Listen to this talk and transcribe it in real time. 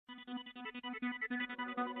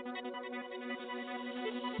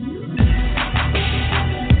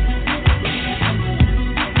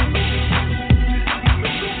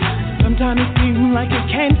Sometimes it seems like you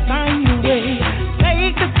can't find your way.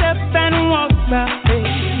 Take a step and walk by faith.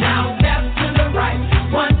 Now step to the right,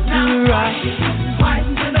 one now right, twice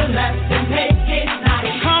to the left and make it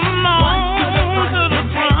nice. Come on to the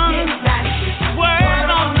front, word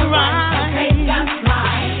on the right.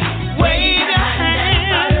 Wave your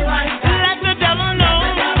hand, let the devil know.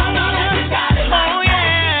 Oh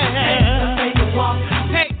yeah, take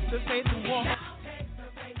the faith to walk.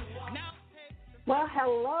 Well,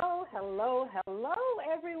 hello,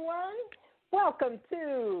 everyone. Welcome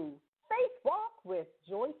to Faith Walk with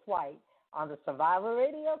Joyce White on the Survivor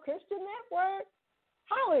Radio Christian Network.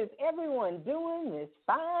 How is everyone doing this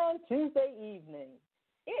fine Tuesday evening?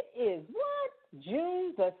 It is what?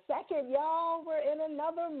 June the 2nd, y'all. We're in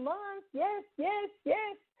another month. Yes.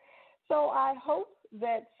 So I hope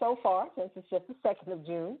that so far, since it's just the 2nd of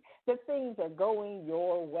June, that things are going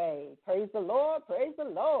your way. Praise the Lord.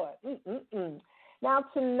 Now,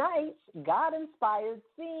 tonight's God-inspired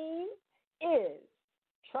theme is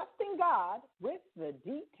trusting God with the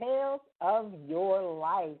details of your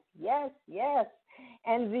life. Yes.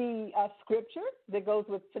 And the scripture that goes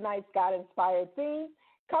with tonight's God-inspired theme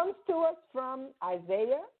comes to us from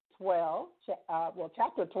Isaiah 12,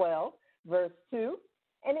 chapter 12, verse 2,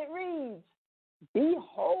 and it reads,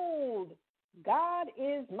 "Behold, God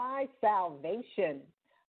is my salvation.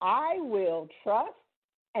 I will trust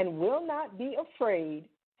and will not be afraid,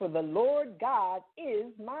 for the Lord God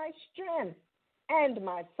is my strength and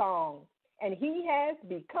my song, and he has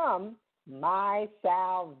become my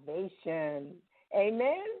salvation."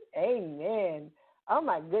 Amen. Oh,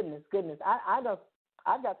 my goodness.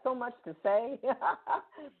 I've got so much to say,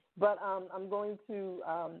 but I'm going to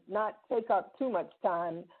not take up too much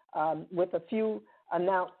time with a few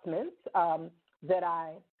announcements that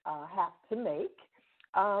I have to make.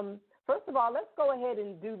 First of all, let's go ahead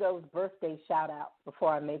and do those birthday shout-outs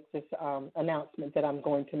before I make this announcement that I'm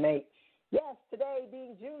going to make. Yes, today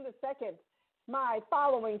being June the 2nd, my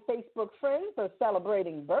following Facebook friends are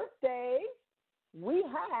celebrating birthdays. We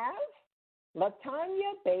have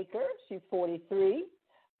LaTanya Baker, she's 43,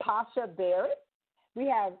 Pasha Barrett. We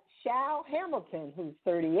have Shal Hamilton, who's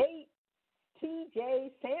 38,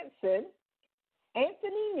 TJ Sampson,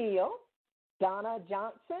 Anthony Neal, Donna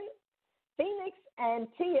Johnson, Phoenix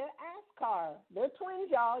and Tia Askar. They're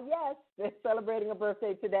twins, y'all. Yes, they're celebrating a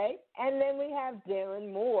birthday today. And then we have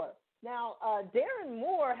Darren Moore. Now, Darren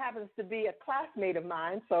Moore happens to be a classmate of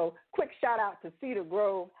mine, so quick shout-out to Cedar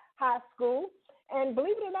Grove High School. And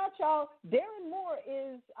believe it or not, y'all, Darren Moore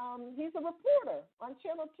is, he's a reporter on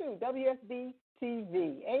Channel 2, WSB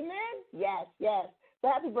TV. Amen? Yes. So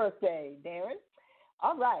happy birthday, Darren.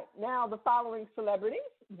 All right, now the following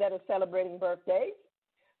celebrities that are celebrating birthdays.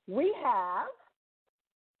 We have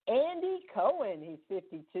Andy Cohen, he's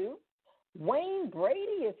 52. Wayne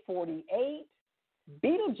Brady is 48.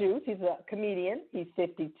 Beetlejuice, he's a comedian, he's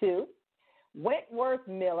 52. Wentworth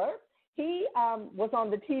Miller, he was on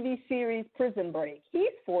the TV series Prison Break.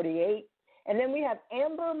 He's 48. And then we have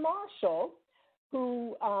Amber Marshall,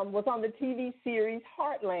 who was on the TV series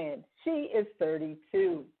Heartland. She is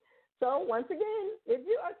 32. So once again, if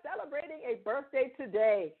you are celebrating a birthday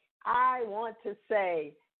today, I want to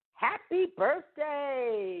say happy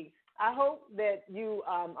birthday. I hope that you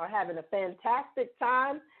are having a fantastic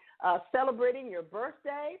time celebrating your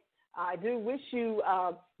birthday. I do wish you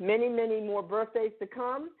many more birthdays to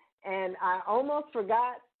come. And I almost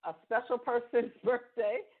forgot a special person's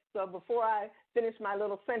birthday. So before I finish my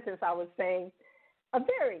little sentence, I was saying a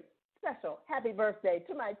very special happy birthday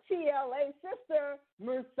to my TLA sister,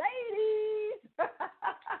 Mercedes.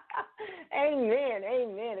 Amen.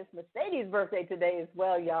 It's Mercedes' birthday today as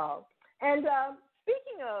well, y'all. And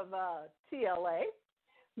speaking of TLA,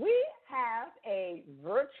 we have a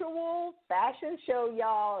virtual fashion show,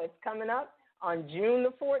 y'all. It's coming up on June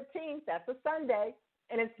the 14th. That's a Sunday.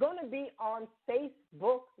 And it's going to be on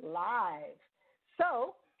Facebook Live.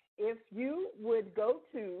 So if you would go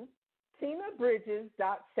to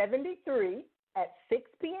TinaBridges.73 at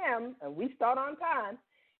 6 p.m., and we start on time,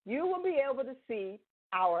 you will be able to see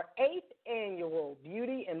our 8th annual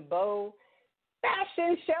Beauty and Bow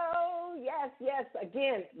fashion show. Yes.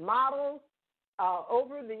 Again, models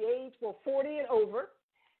over the age, 40 and over,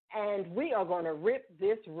 and we are going to rip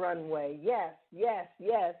this runway. Yes.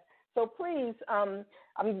 So please, I'm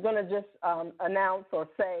going to just announce or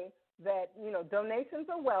say that, donations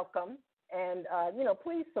are welcome. And,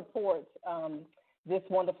 please support this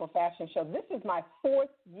wonderful fashion show. This is my 4th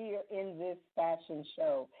year in this fashion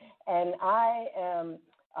show. And I am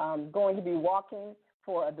going to be walking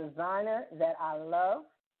for a designer that I love.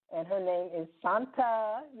 and her name is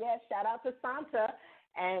Santa. Yes, shout out to Santa.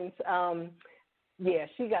 And yeah,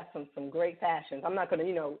 she got some great fashions. I'm not going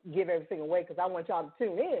to, give everything away because I want y'all to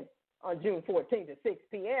tune in on June 14th at 6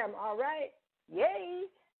 p.m. All right? Yay.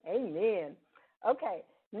 Amen. Okay,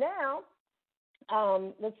 now,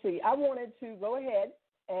 let's see. I wanted to go ahead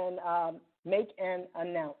and make an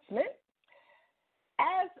announcement.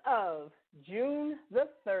 As of June the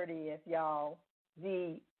 30th, y'all,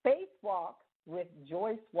 the Faith Walk with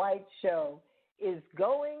Joyce White show is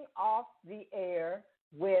going off the air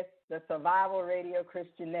with the Survival Radio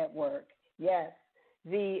Christian Network. Yes,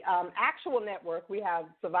 the actual network, we have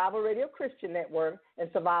Survival Radio Christian Network and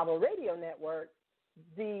Survival Radio Network.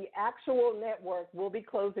 The actual network will be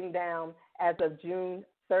closing down as of June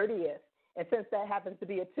 30th. And since that happens to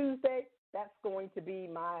be a Tuesday, that's going to be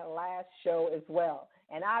my last show as well.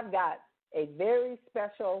 And I've got a very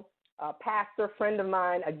special pastor friend of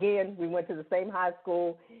mine. Again, we went to the same high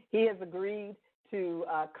school. He has agreed to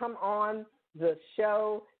come on the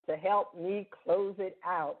show to help me close it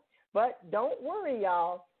out. But don't worry,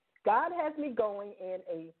 y'all. God has me going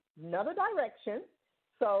in another direction.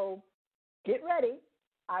 So get ready.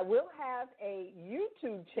 I will have a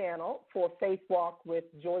YouTube channel for Faith Walk with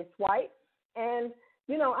Joyce White. And,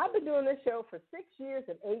 I've been doing this show for 6 years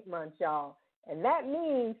and 8 months, y'all. And that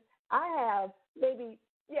means I have maybe,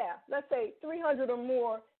 let's say 300 or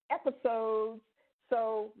more episodes.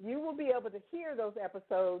 So you will be able to hear those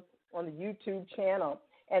episodes on the YouTube channel.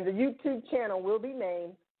 And the YouTube channel will be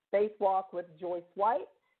named Faith Walk with Joyce White.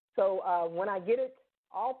 So when I get it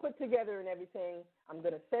all put together and everything, I'm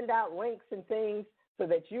going to send out links and things so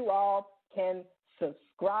that you all can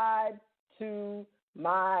subscribe to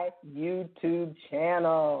my YouTube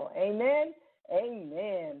channel. Amen?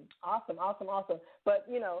 Amen. Awesome, awesome, awesome. But,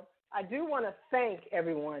 I do want to thank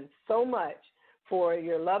everyone so much for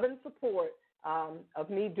your love and support of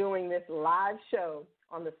me doing this live show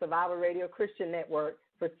on the Survival Radio Christian Network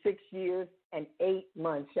for 6 years and 8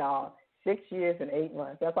 months, y'all. 6 years and 8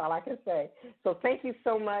 months. That's all I can say. So thank you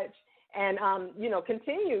so much. And,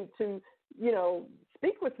 continue to,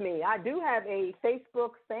 speak with me. I do have a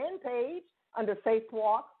Facebook fan page under Faith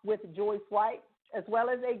Walk with Joyce White, as well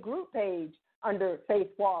as a group page under Faith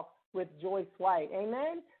Walk with Joyce White.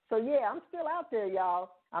 Amen? So, I'm still out there, y'all.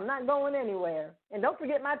 I'm not going anywhere. And don't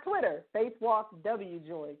forget my Twitter, Faith Walk W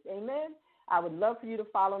Joyce. Amen? I would love for you to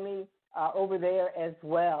follow me over there as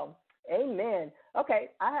well. Amen. Okay,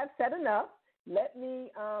 I have said enough. Let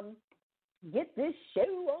me get this show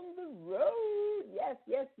on the road. Yes,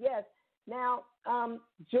 yes, yes. Now,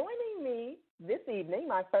 joining me this evening,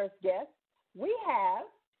 my first guest, we have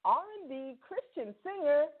R&B Christian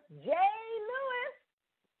singer Jay Lewis.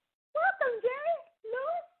 Welcome, Jay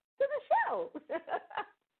Lewis, to the show.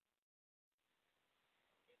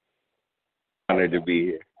 Honored to be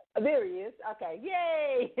here. There he is. Okay,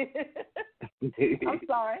 yay. I'm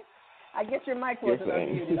sorry. I guess your mic wasn't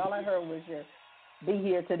unmuted. All I heard was your be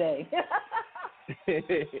here today.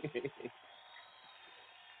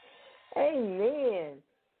 Amen.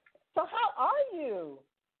 So how are you?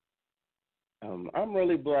 I'm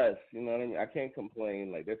really blessed. You know what I mean? I can't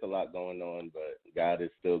complain. Like, there's a lot going on, but God is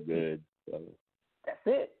still good. So. That's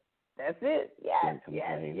it. That's it. Yes,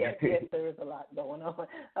 yes. There is a lot going on.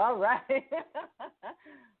 All right.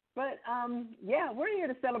 But, we're here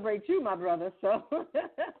to celebrate you, my brother. So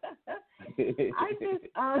I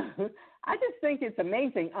just think it's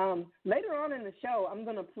amazing. Later on in the show, I'm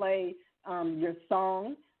going to play your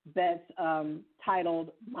song that's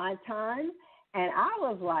titled My Time. And I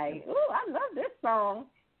was like, ooh, I love this song.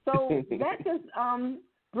 So that just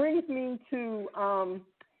brings me to,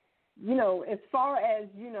 as far as,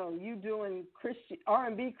 you doing Christian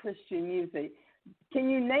R&B Christian music, can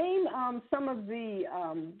you name some of the,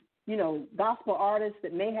 gospel artists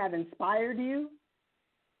that may have inspired you?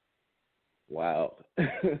 Wow.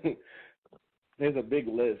 There's a big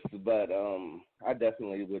list, but I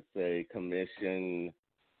definitely would say Commission,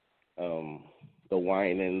 the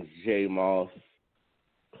Winans, J. Moss,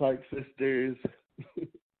 Clark Sisters,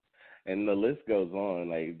 and the list goes on.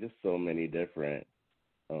 Like, just so many different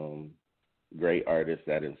great artists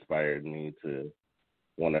that inspired me to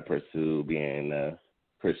want to pursue being a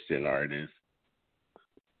Christian artist.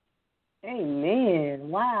 Amen.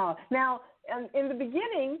 Wow. Now, in the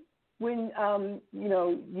beginning, when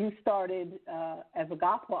you started as a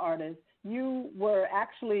gospel artist, you were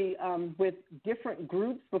actually with different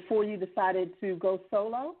groups before you decided to go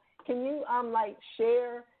solo. Can you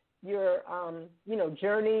share your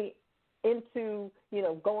journey into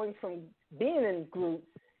going from being in groups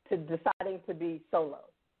to deciding to be solo?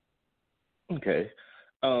 Okay.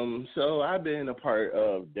 So I've been a part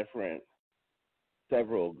of different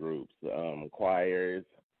several groups, choirs,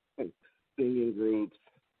 singing groups,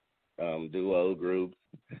 duo groups,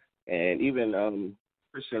 and even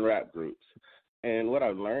Christian rap groups. And what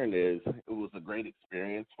I've learned is it was a great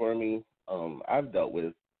experience for me. I've dealt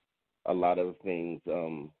with a lot of things,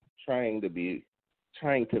 trying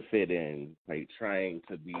to fit in, like trying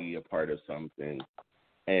to be a part of something.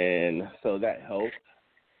 And so that helped.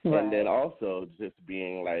 Right. And then also just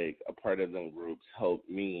being like a part of them groups helped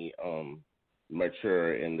me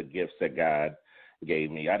mature in the gifts that God gave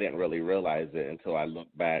me. I didn't really realize it until I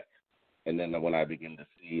looked back. And then when I began to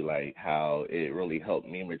see like how it really helped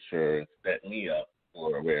me mature and set me up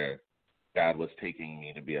for where God was taking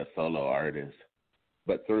me to be a solo artist.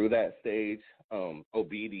 But through that stage,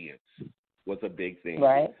 obedience was a big thing,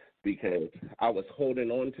 Right. because I was holding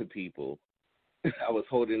on to people. I was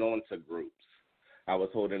holding on to groups. I was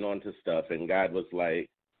holding on to stuff, and God was like,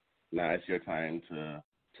 "Nah, it's your time to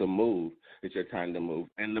move. It's your time to move."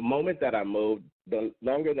 And the moment that I moved, the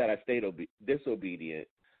longer that I stayed disobedient,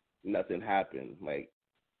 nothing happened.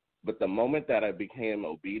 But the moment that I became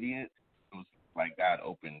obedient, it was like God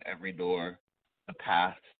opened every door. The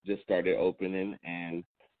path just started opening, and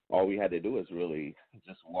all we had to do was really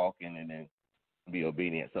just walk in and then be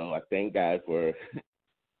obedient. So I thank God for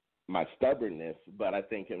my stubbornness, but I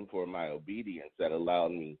thank Him for my obedience that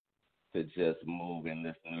allowed me to just move in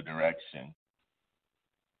this new direction.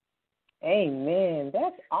 Amen.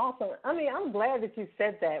 That's awesome. I mean, I'm glad that you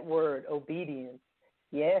said that word, obedience.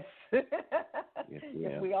 Yes. Yes,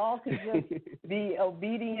 If we all could just be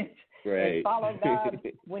obedient right. and follow God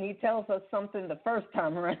when He tells us something the first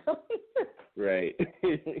time around. Right.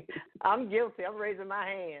 I'm guilty. I'm raising my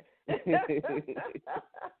hand.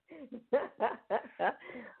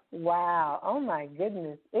 Wow. Oh my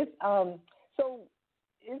goodness. It's so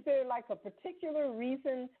is there like a particular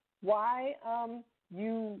reason why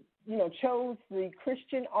you chose the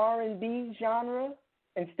Christian R&B genre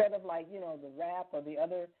instead of like, the rap or the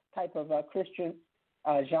other type of Christian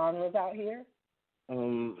genres out here?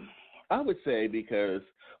 I would say because,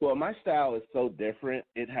 my style is so different.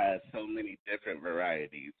 It has so many different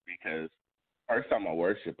varieties because first I'm a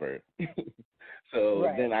worshiper. So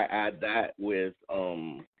right. Then I add that with,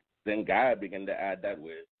 then God began to add that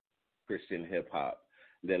with Christian hip hop,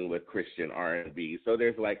 then with Christian R&B. So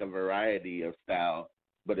there's like a variety of style,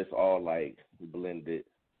 but it's all like blended.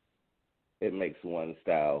 It makes one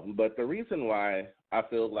style. But the reason why I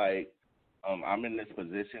feel like I'm in this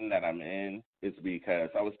position that I'm in is because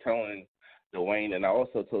I was telling Dwayne, and I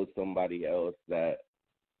also told somebody else, that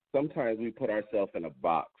sometimes we put ourselves in a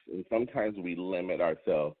box, and sometimes we limit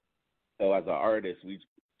ourselves. So as an artist, we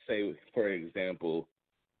say, for example,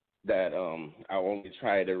 that I only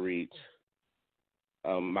try to reach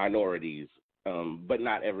minorities, but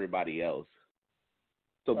not everybody else.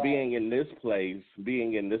 So right. being in this place,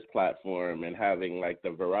 being in this platform, and having like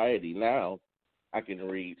the variety now, I can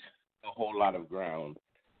reach a whole lot of ground.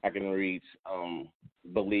 I can reach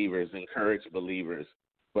believers, encourage believers,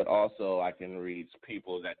 but also I can reach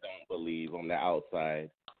people that don't believe on the outside.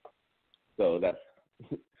 So that's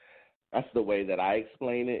the way that I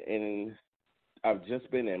explain it, and I've just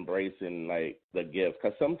been embracing like the gift,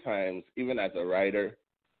 because sometimes even as a writer,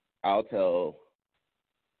 I'll tell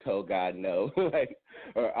God no,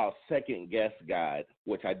 or I'll second guess God,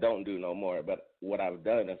 which I don't do no more. But what I've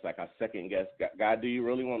done is like I second guess God. Do you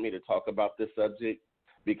really want me to talk about this subject?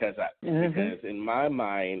 Because because in my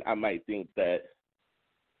mind I might think that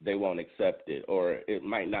they won't accept it, or it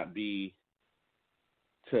might not be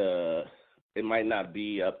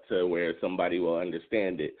up to where somebody will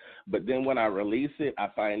understand it. But then when I release it, I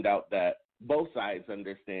find out that both sides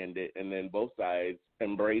understand it, and then both sides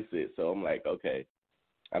embrace it. So I'm like, okay,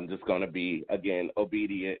 I'm just going to be, again,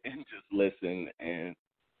 obedient and just listen and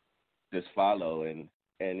just follow. And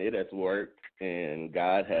it has worked, and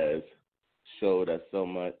God has showed us so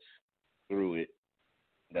much through it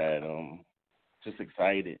that just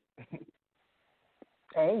excited.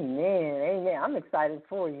 Amen. I'm excited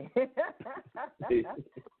for you.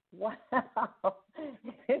 Wow.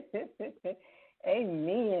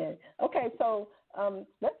 Amen. Okay, so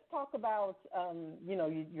let's talk about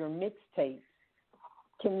your mixtape.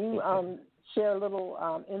 Can you share a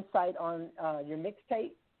little insight on your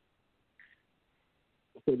mixtape?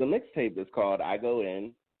 So the mixtape is called I Go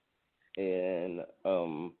In, and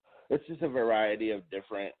it's just a variety of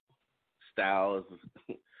different styles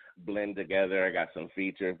blend together. I got some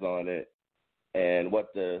features on it. And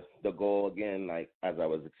what the goal, again, like as I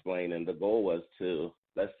was explaining, the goal was to,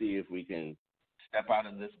 let's see if we can step out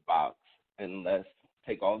of this box and let's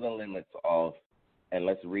take all the limits off and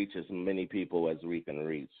let's reach as many people as we can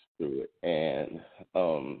reach through it. And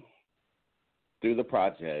through the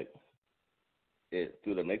project,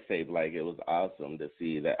 through the mixtape, like it was awesome to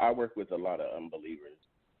see that I work with a lot of unbelievers.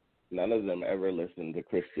 None of them ever listen to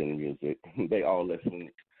Christian music. They all listen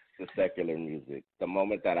to secular music. The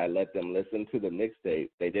moment that I let them listen to the mixtape,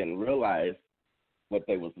 they didn't realize what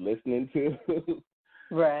they was listening to.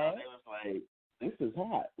 Right. They was like, this is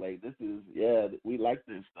hot. Like, this is, yeah, we like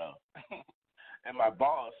this stuff. And my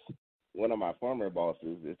boss, one of my former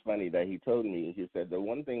bosses, it's funny that he told me, he said, the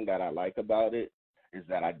one thing that I like about it is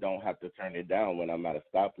that I don't have to turn it down when I'm at a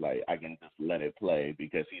stoplight. I can just let it play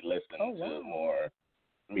because he listens to more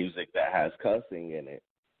music that has cussing in it.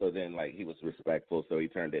 So then, like, he was respectful, so he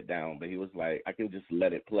turned it down. But he was like, I can just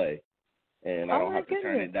let it play, and I don't have to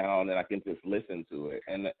turn it down, and I can just listen to it.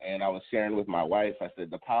 And I was sharing with my wife, I said,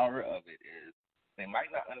 the power of it is they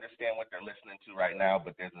might not understand what they're listening to right now,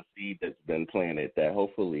 but there's a seed that's been planted that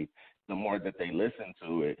hopefully the more that they listen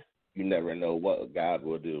to it, you never know what God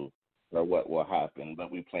will do or what will happen.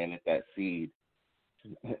 But we planted that seed,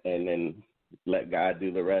 and then let God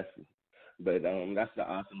do the rest. But that's the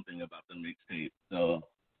awesome thing about the mixtape. So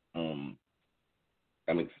I'm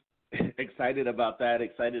excited about that,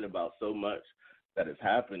 excited about so much that is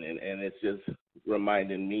happening. And it's just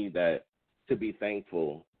reminding me that to be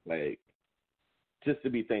thankful, like just to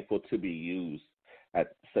be thankful to be used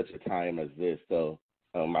at such a time as this. So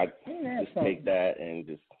I just take that and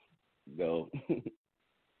just go.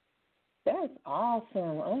 That's awesome.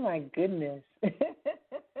 Oh, my goodness.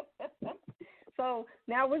 So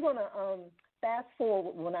now we're going to fast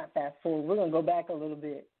forward. Well, not fast forward. We're going to go back a little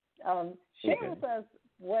bit. Share with us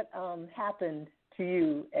what happened to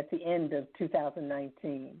you at the end of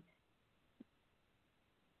 2019.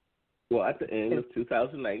 Well, at the end of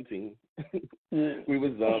 2019, we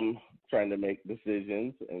was trying to make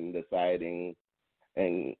decisions and deciding,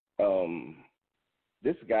 and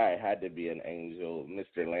this guy had to be an angel,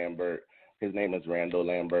 Mr. Lambert. His name is Randall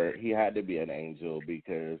Lambert. He had to be an angel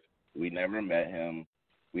because we never met him.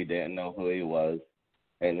 We didn't know who he was.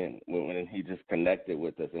 And then when he just connected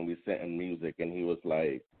with us and we sent him music, and he was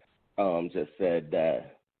like, just said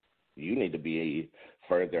that you need to be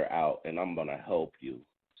further out and I'm going to help you.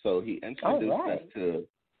 So he introduced us to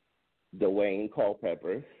Dwayne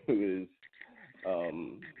Culpepper, who is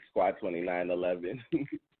Squad 2911.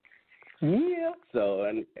 Yeah.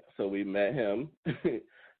 So we met him.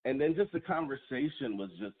 And then just the conversation was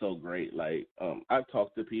just so great. Like, I've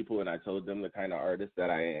talked to people and I told them the kind of artist that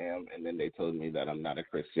I am, and then they told me that I'm not a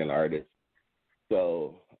Christian artist.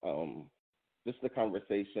 So just the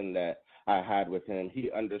conversation that I had with him, he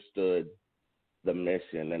understood the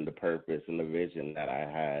mission and the purpose and the vision that I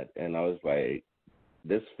had. And I was like,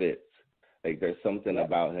 this fits. Like, there's something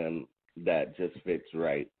about him that just fits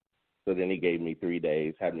right. So then he gave me 3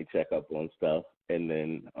 days, had me check up on stuff, and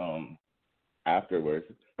then afterwards,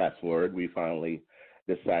 fast forward, we finally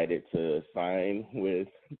decided to sign with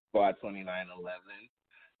Squad 2911,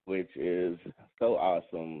 which is so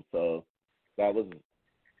awesome. So that was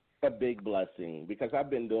a big blessing because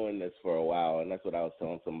I've been doing this for a while, and that's what I was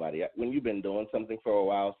telling somebody. When you've been doing something for a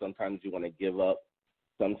while, sometimes you want to give up.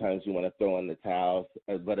 Sometimes you want to throw in the towels.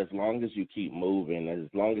 But as long as you keep moving,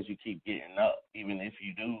 as long as you keep getting up, even if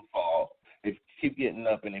you do fall, if you keep getting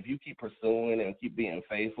up and if you keep pursuing and keep being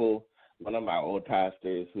faithful, one of my old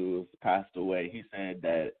pastors who's passed away, he said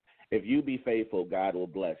that if you be faithful, God will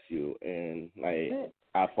bless you. And like,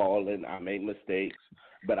 I've fallen, I made mistakes,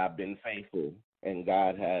 but I've been faithful, and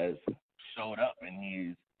God has showed up, and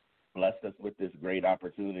He's blessed us with this great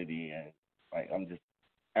opportunity. And like,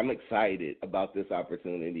 I'm excited about this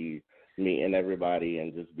opportunity, meeting everybody,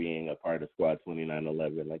 and just being a part of Squad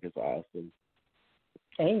 2911. Like, it's awesome.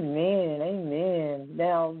 Amen. Amen.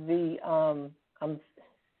 Now I'm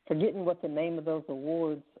forgetting what the name of those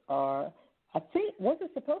awards are. I think, was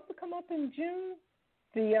it supposed to come up in June?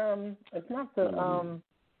 It's not the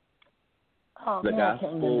the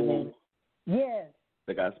Gospel. Yes.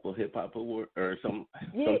 The Gospel Hip Hop Award or something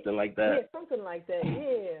like that. Yeah, something like that.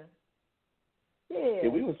 Yeah. Yeah.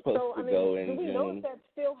 We were supposed to go in June. Do we know if that's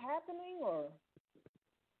still happening or?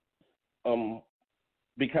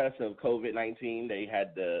 Because of COVID-19, they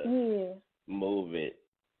had to move it.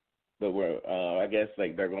 But we're, I guess,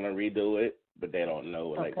 like, they're going to redo it, but they don't know,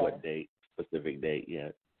 like, what date, specific date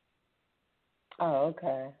yet. Oh,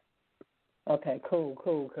 okay. Okay, cool,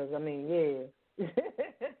 because, I mean, yeah.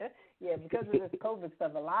 Yeah, because of this COVID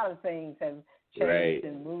stuff, a lot of things have changed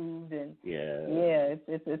and moved, and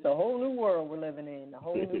it's a whole new world we're living in, a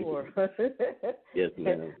whole new world. Yes,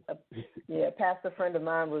 ma'am. Yeah, a pastor friend of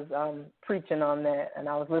mine was preaching on that, and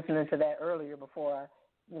I was listening to that earlier before I,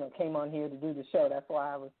 came on here to do the show. That's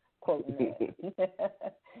why I was quoting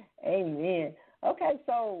that. Amen. Okay,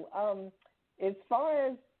 so it's far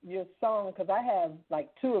as your song, because I have like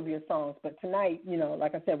 2 of your songs, but tonight,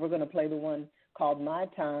 like I said, we're going to play the one called My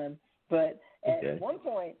Time. But at one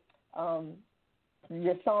point,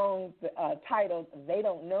 your song titled "They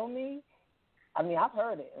Don't Know Me." I mean, I've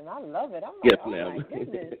heard it and I love it. I'm like, yes, oh ma'am. my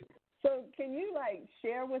goodness. So, can you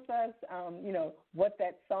share with us, what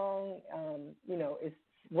that song, is,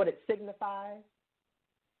 what it signifies?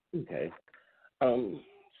 Okay.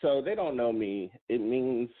 So They Don't Know Me. It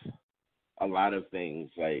means a lot of things.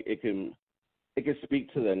 Like it can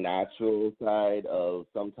speak to the natural side of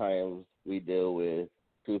sometimes we deal with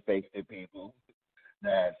two-faced people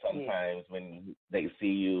that sometimes when they see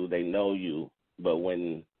you, they know you, but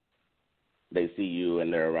when they see you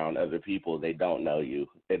and they're around other people, they don't know you.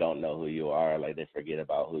 They don't know who you are. Like they forget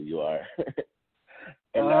about who you are.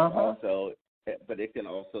 And that's also, but it can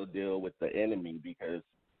also deal with the enemy because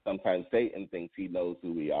sometimes Satan thinks he knows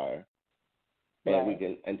who we are. And we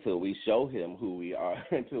can, until we show him who we are,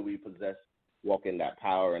 until we walk in that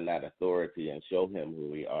power and that authority and show him who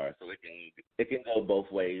we are. So it can go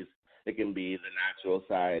both ways. It can be the natural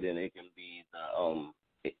side and it can be the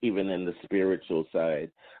even in the spiritual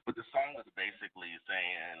side. But the song was basically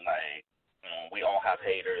saying we all have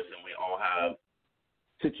haters and we all have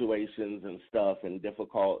situations and stuff and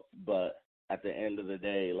difficult, but at the end of the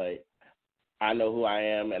day, I know who I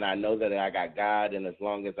am, and I know that I got God, and as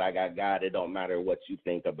long as I got God, it don't matter what you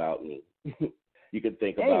think about me. You can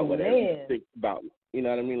think about whatever you think about me. You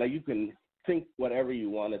know what I mean? You can think whatever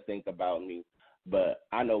you want to think about me, but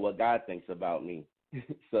I know what God thinks about me.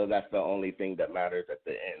 So that's the only thing that matters at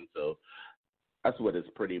the end. So that's what it's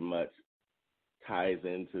pretty much ties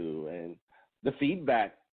into. And the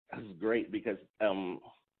feedback is great because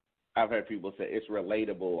I've heard people say it's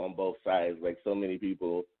relatable on both sides. So many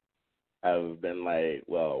people have been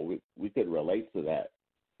well, we could relate to that.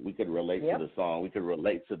 We could relate to the song. We could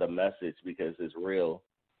relate to the message because it's real.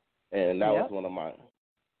 And that was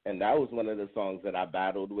one of the songs that I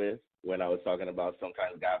battled with when I was talking about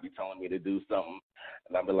sometimes God be telling me to do something.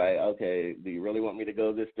 And I'd be like, okay, do you really want me to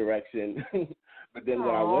go this direction? But then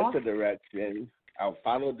when I went to direction, I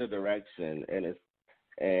followed the direction, and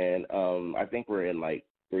I think we're in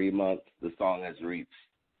 3 months. The song has reached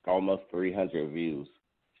almost 300 views.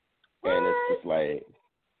 And it's just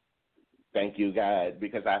thank you, God,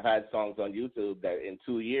 because I've had songs on YouTube that in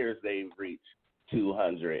 2 years they've reached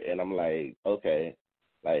 200, and I'm like, okay,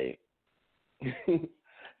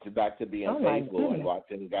 back to being faithful and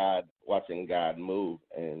watching God move,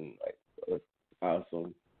 and it's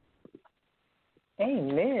awesome.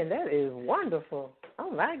 Amen. That is wonderful.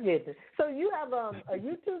 Oh my goodness. So you have a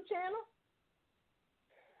YouTube channel?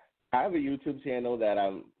 I have a YouTube channel that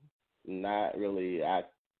I'm not really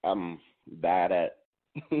I'm bad at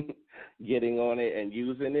getting on it and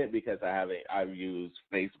using it because I've used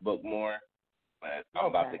Facebook more, but I'm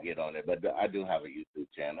about to get on it. But I do have a YouTube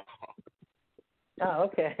channel. Oh,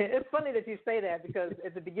 okay. It's funny that you say that because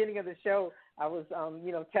at the beginning of the show, I was,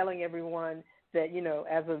 telling everyone that,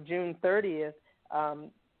 as of June 30th,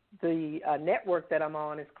 the network that I'm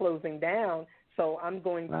on is closing down. So I'm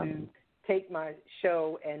going to take my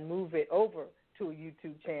show and move it over to a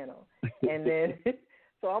YouTube channel, and then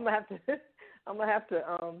so I'm gonna have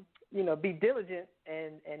to be diligent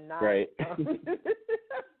and not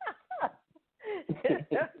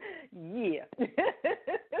yeah.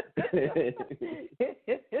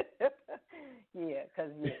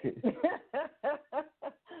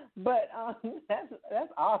 But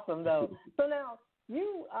that's awesome though. So now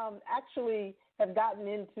you actually have gotten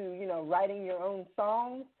into writing your own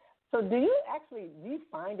songs. So do you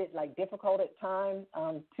find it difficult at times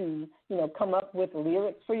to come up with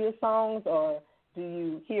lyrics for your songs, or do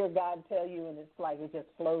you hear God tell you and it's it just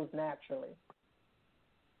flows naturally?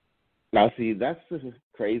 Now, see, that's the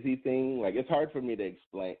crazy thing. It's hard for me to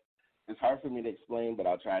explain. But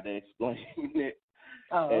I'll try to explain it.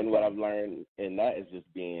 Oh, okay. And what I've learned in that is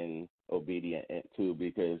just being obedient too,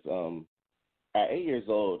 because at 8 years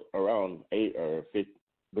old, around 8 or 15,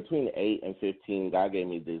 between 8 and 15, God gave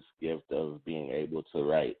me this gift of being able to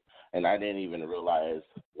write, and I didn't even realize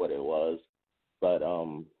what it was. But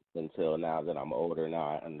until now that I'm older, now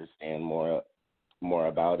I understand more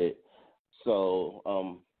about it.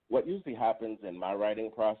 So what usually happens in my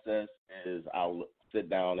writing process is I'll sit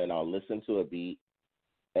down and I'll listen to a beat,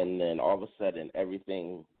 and then all of a sudden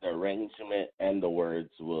everything, the arrangement and the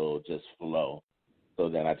words will just flow. So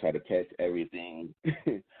then I try to catch everything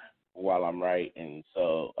while I'm writing.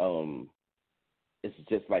 So it's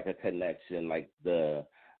just like a connection, the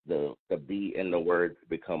beat and the words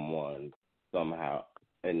become one somehow,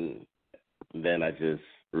 and then I just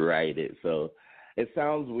write it. So it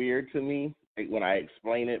sounds weird to me when I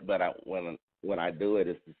explain it, but when when I do it,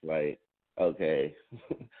 it's just like, okay,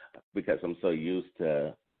 because I'm so used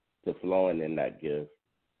to flowing in that gift.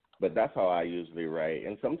 But that's how I usually write.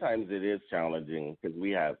 And sometimes it is challenging because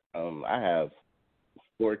I have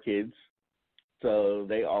 4 kids, so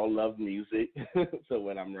they all love music. So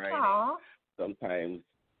when I'm writing, Aw. sometimes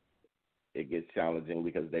it gets challenging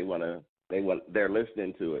because they're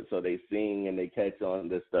listening to it, so they sing and they catch on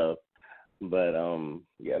to stuff. But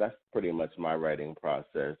yeah, that's pretty much my writing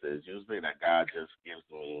process. Is usually that God just gives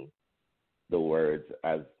me the words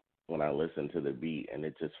as when I listen to the beat, and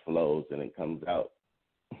it just flows and it comes out.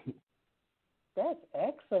 That's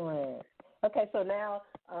excellent. Okay, so now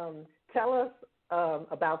tell us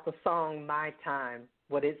about the song "My Time,"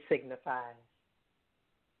 what it signifies.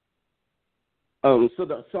 So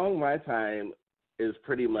the song "My Time" is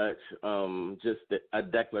pretty much just a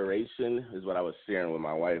declaration, is what I was sharing with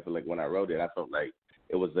my wife. Like when I wrote it, I felt like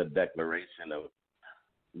it was a declaration of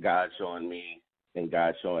God showing me and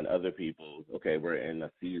God showing other people, okay, we're in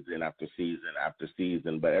a season after season after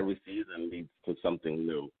season, but every season leads to something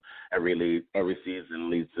new. Every season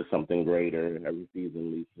leads to something greater. Every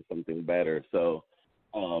season leads to something better. So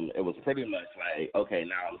it was pretty much like, okay,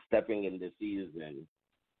 now I'm stepping in this season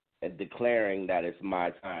and declaring that it's my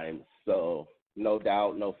time. So no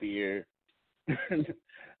doubt, no fear.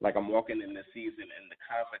 Like I'm walking in this season in the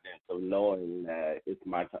confidence of knowing that it's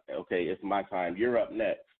my time. Okay, it's my time. You're up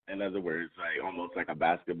next. In other words, like almost like a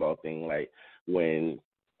basketball thing. Like when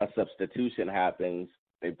a substitution happens,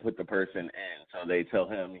 they put the person in. So they tell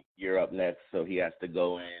him, you're up next. So he has to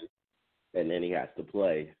go in and then he has to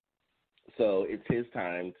play. So it's his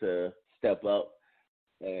time to step up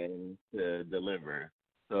and to deliver.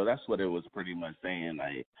 So that's what it was pretty much saying.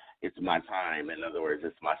 Like it's my time. In other words,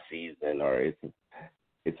 it's my season, or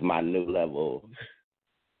it's my new level.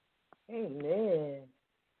 Amen.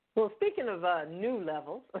 Well, speaking of new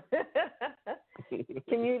levels,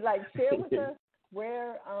 can you share with us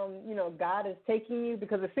where God is taking you?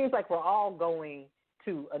 Because it seems like we're all going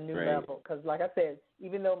to a new level. Because like I said,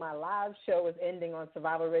 even though my live show is ending on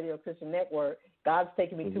Survival Radio Christian Network, God's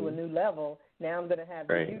taking me to a new level. Now I'm going to have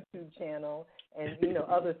the YouTube channel, and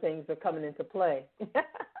other things are coming into play.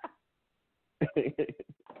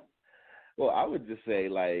 Well, I would just say,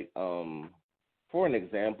 for an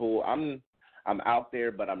example, I'm out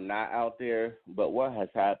there, but I'm not out there. But what has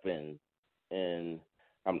happened, and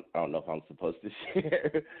I don't know if I'm supposed to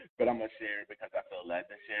share, but I'm gonna share because I feel led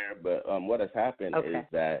to share. But what has happened is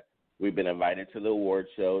that we've been invited to the award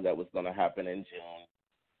show that was going to happen in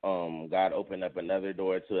June. God opened up another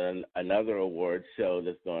door to another award show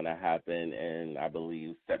that's going to happen in, I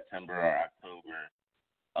believe, September or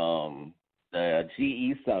October. The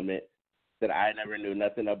GE Summit that I never knew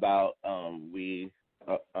nothing about.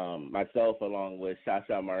 Myself along with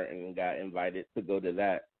Shasha Martin got invited to go to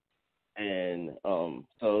that, and so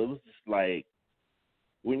it was just like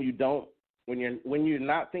when you're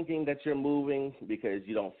not thinking that you're moving because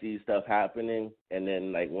you don't see stuff happening, and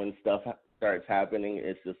then when stuff starts happening,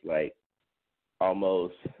 it's just like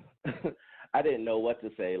almost I didn't know what to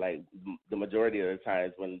say. Like the majority of the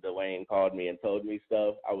times when Dwayne called me and told me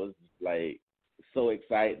stuff, I was just so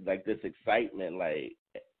excited, this excitement,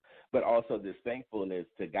 but also this thankfulness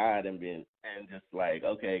to God and just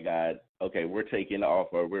okay, God, okay, we're taking off,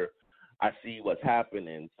 or I see what's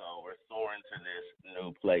happening, so we're soaring to this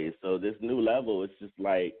new place. So this new level, it's just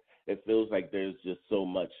it feels like there's just so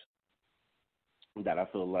much that I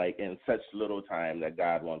feel like in such little time that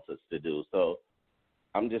God wants us to do. So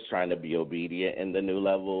I'm just trying to be obedient in the new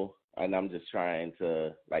level, and I'm just trying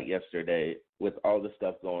to, yesterday, with all the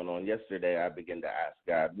stuff going on yesterday, I began to ask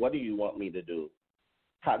God, what do you want me to do?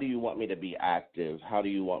 How do you want me to be active? How do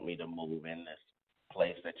you want me to move in this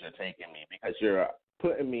place that you're taking me? Because you're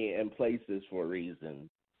putting me in places for a reason.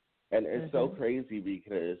 And it's so crazy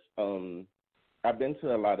because I've been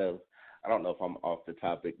to a lot of, I don't know if I'm off the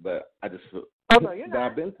topic, but I just you're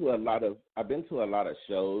not. I've been to a lot of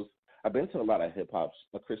shows. I've been to a lot of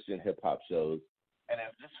Christian hip hop shows, and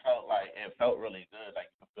it felt really good. Like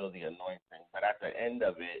you could feel the anointing, but at the end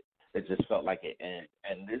of it, it just felt like it ended.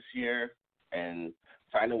 And this year, and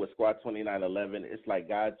signing with Squad 2911, it's like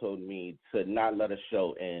God told me to not let a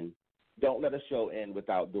show end. Don't let a show end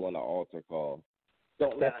without doing an altar call.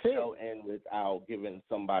 Don't let a show end without giving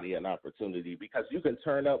somebody an opportunity, because you can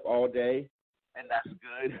turn up all day, and that's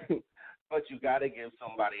good. But you got to give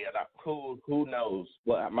somebody who knows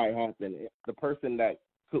what might happen. The person that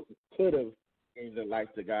could have gave their life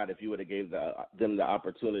to God, if you would have gave them the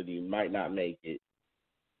opportunity, might not make it.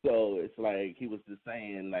 So it's like he was just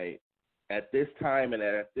saying, at this time and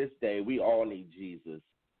at this day, we all need Jesus.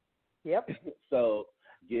 Yep. So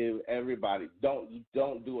give everybody. Don't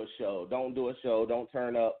do a show. Don't do a show. Don't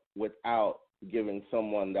turn up without giving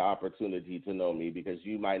someone the opportunity to know me, because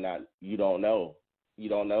you don't know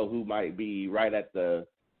who might be right at the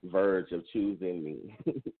verge of choosing me.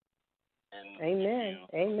 Amen.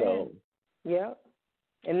 Amen. So, yeah.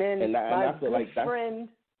 And then I feel good like that's, friend.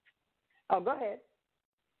 Oh, go ahead.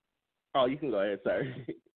 Oh, you can go ahead. Sorry.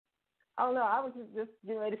 Oh no, I was just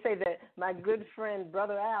getting ready to say that my good friend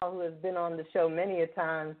Brother Al, who has been on the show many a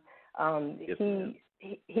times, Yes,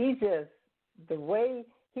 he just, the way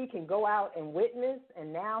he can go out and witness,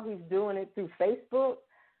 and now he's doing it through Facebook.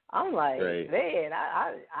 I'm like, right. man,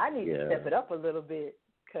 I need to step it up a little bit,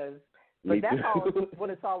 but that's what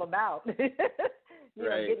it's all about. You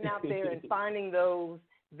know, getting out there and finding those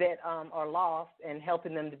that are lost and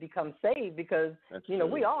helping them to become saved, because that's you know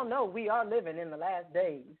true. we all know we are living in the last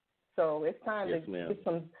days. So it's time to get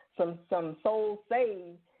some souls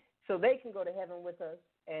saved so they can go to heaven with us.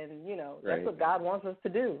 And, you know, that's what God wants us to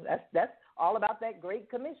do. That's all about that Great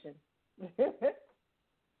Commission. Yes,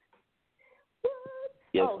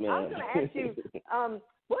 ma'am. I was going to ask you,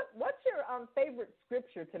 what's your favorite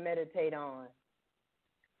scripture to meditate on?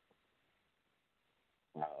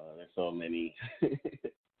 There's so many.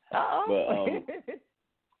 Uh-oh.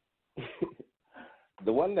 But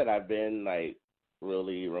the one that I've been, like,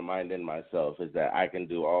 really reminding myself is that I can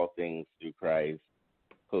do all things through Christ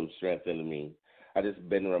who strengthens me. I just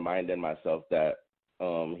been reminding myself that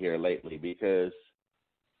here lately, because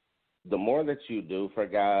the more that you do for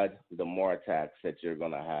God, the more attacks that you're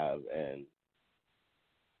going to have, and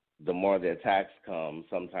the more the attacks come,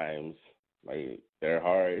 sometimes, like, they're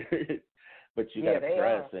hard, but you got to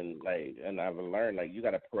press, and I've learned, like, you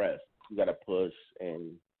got to press, you got to push,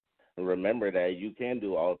 and remember that you can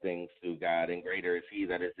do all things through God, and greater is He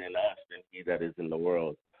that is in us than he that is in the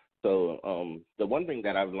world. So the one thing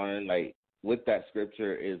that I've learned, like, with that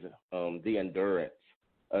scripture is the endurance.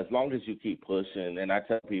 As long as you keep pushing, and I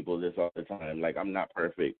tell people this all the time, like, I'm not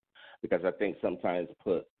perfect, because I think sometimes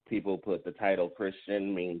people put the title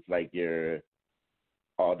Christian means like you're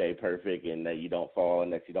all day perfect and that you don't fall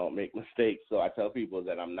and that you don't make mistakes. So I tell people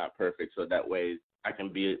that I'm not perfect, so that way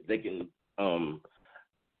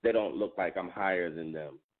they don't look like I'm higher than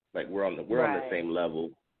them. Like, we're on the same level.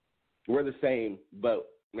 We're the same, but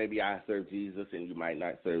maybe I serve Jesus and you might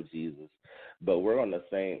not serve Jesus. But we're the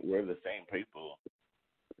same people,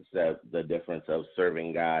 except the difference of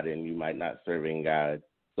serving God and you might not serving God.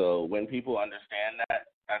 So when people understand that,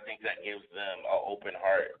 I think that gives them an open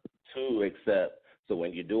heart to accept. So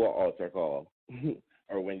when you do an altar call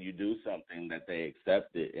or when you do something, that they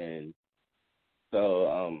accept it. And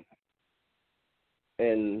so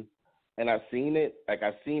and I've seen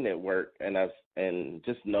it work, and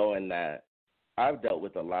just knowing that I've dealt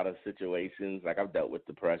with a lot of situations, like I've dealt with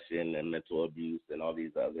depression and mental abuse and all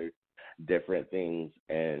these other different things,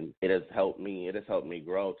 and it has helped me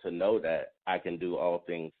grow to know that I can do all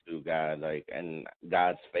things through God, like, and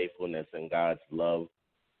God's faithfulness and God's love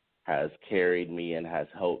has carried me and has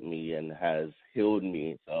helped me and has healed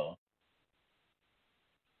me. So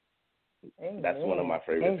Amen. That's one of my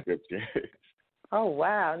favorite scriptures. Oh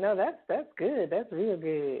wow, no, that's good. That's real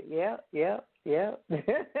good. Yep.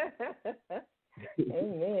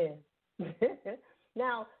 Amen.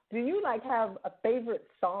 Now, do you have a favorite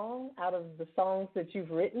song out of the songs that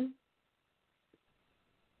you've written?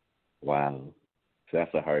 Wow,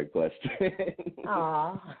 that's a hard question.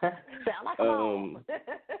 Aw, sound like a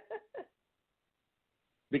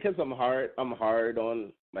because I'm hard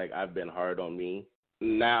on, I've been hard on me.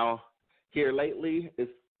 Now, here lately,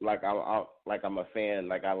 it's like I'm a fan.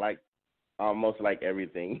 Like, I almost like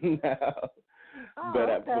everything now. Oh, but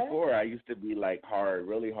okay. Before, I used to be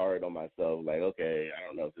really hard on myself. Like, okay, I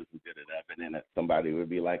don't know if this is good enough, and then somebody would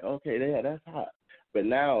be like, okay, yeah, that's hot. But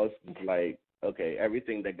now it's just like, okay,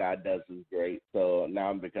 everything that God does is great. So now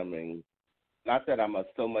I'm becoming, not that I'm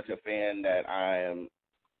so much a fan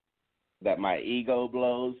that my ego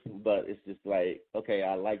blows, but it's just like, okay,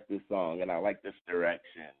 I like this song and I like this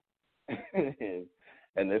direction,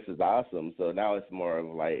 and this is awesome. So now it's more of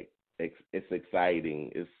it's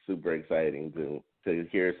exciting. It's super exciting to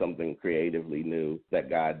hear something creatively new that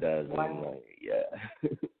God does. Wow. And I'm like, yeah.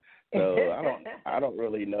 So I don't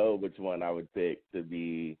really know which one I would pick to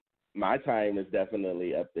be. My time is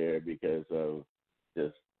definitely up there because of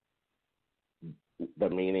just the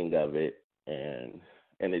meaning of it, and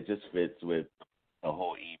it just fits with the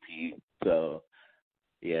whole EP. So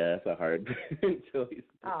yeah, it's a hard choice.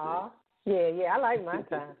 Aw. Yeah, I like my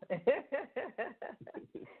time.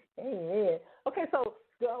 Amen. Okay, so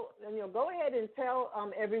go ahead and tell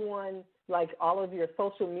everyone all of your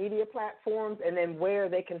social media platforms and then where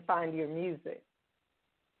they can find your music.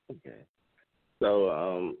 Okay.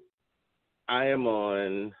 So I am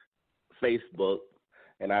on Facebook,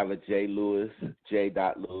 and I have a J. Lewis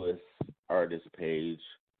artist page.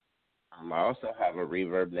 I also have a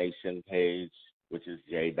Reverb Nation page, which is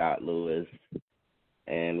J. Lewis.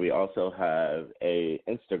 And we also have a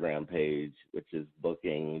Instagram page, which is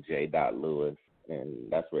Booking J. Lewis.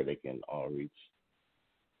 And that's where they can all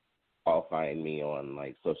find me on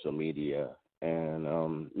like social media.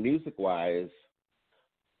 And music-wise,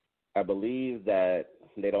 I believe that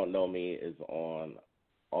They Don't Know Me is on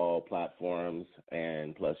all platforms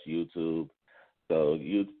and plus YouTube. So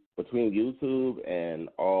between YouTube and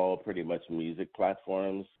all pretty much music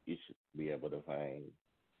platforms, you should be able to find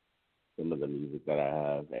some of the music that I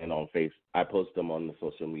have. And on I post them on the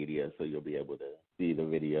social media, so you'll be able to see the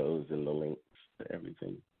videos and the links to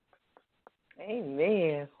everything.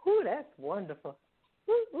 Amen. Whew, that's wonderful.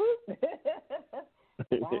 Whoop, whoop.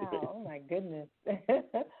 Wow. Oh, my goodness.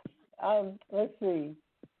 Let's see.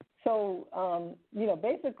 So,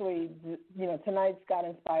 basically, tonight's God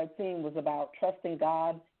Inspired theme was about trusting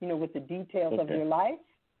God, with the details of your life.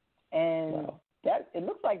 And that it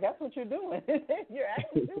looks like that's what you're doing. You're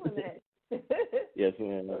actually doing that. Yes,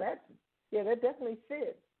 ma'am. So that definitely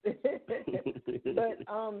fits. But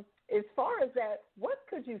as far as that, what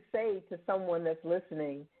could you say to someone that's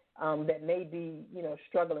listening that may be,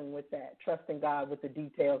 struggling with that, trusting God with the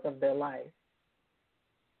details of their life?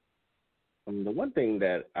 The one thing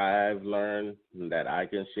that I've learned that I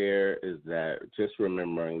can share is that just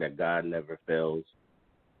remembering that God never fails.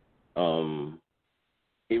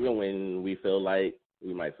 Even when we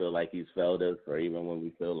might feel like he's failed us, or even when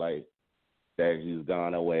we feel like that he's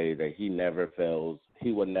gone away, that he never fails.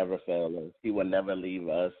 He will never fail us. He will never leave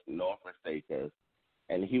us nor forsake us.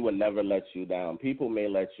 And he will never let you down. People may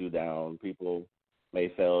let you down. People may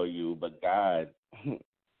fail you, but God,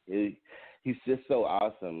 he's just so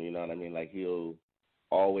awesome, you know what I mean? Like, he'll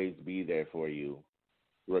always be there for you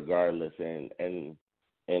regardless. And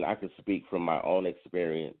I can speak from my own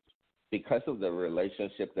experience. Because of the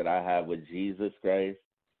relationship that I have with Jesus Christ,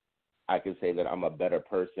 I can say that I'm a better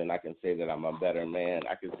person. I can say that I'm a better man.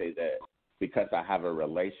 I can say that because I have a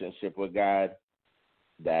relationship with God,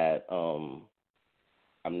 that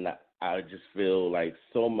I just feel like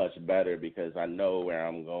so much better because I know where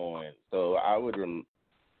I'm going. So I would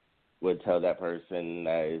tell that person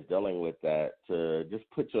that is dealing with that to just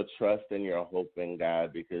put your trust and your hope in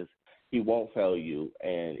God, because he won't fail you.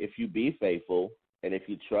 And if you be faithful and if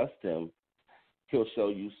you trust him, he'll show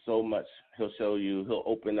you so much. He'll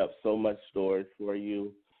open up so much doors for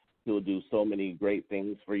you. He'll do so many great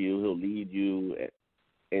things for you. He'll lead you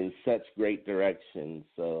in such great directions.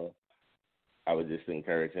 So I would just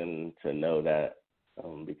encourage him to know that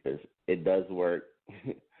because it does work.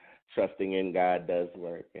 Trusting in God does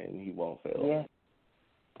work, and he won't fail. Yeah,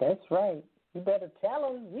 that's right. You better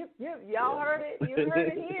tell them. Y'all heard it. You heard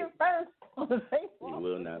it here first on the Facebook. He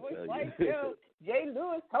will not fail you. J.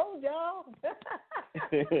 Lewis told y'all.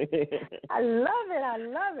 I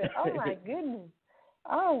love it. Oh, my goodness.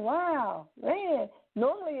 Oh, wow. Man,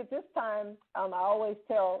 normally at this time, I always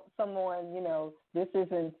tell someone, this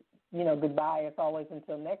isn't, goodbye. It's always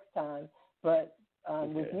until next time. But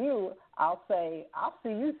with you, I'll say, I'll see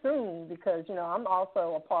you soon because, I'm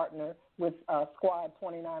also a partner with Squad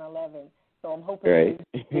 2911. So I'm hoping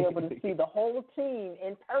to be able to see the whole team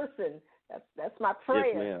in person. That's my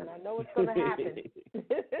prayer, yes, and I know it's going to happen.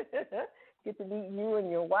 Get to meet you and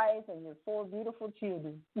your wife and your 4 beautiful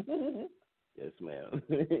children. Yes, ma'am.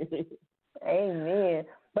 Amen.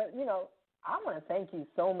 But, I want to thank you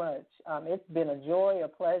so much. It's been a joy, a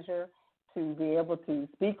pleasure to be able to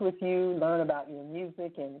speak with you, learn about your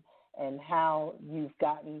music and how you've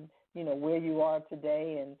gotten, where you are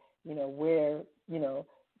today and, where,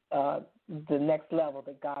 the next level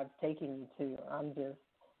that God's taking you to.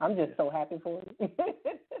 I'm just so happy for you.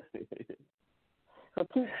 So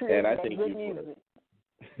keep creating that good music.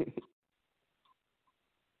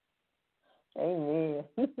 Amen.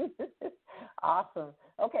 Awesome.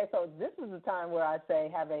 Okay, so this is the time where I say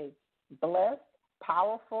have a blessed,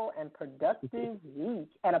 powerful, and productive week,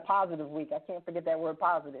 and a positive week. I can't forget that word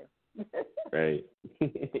positive. Right.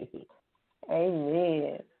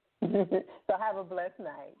 Amen. So have a blessed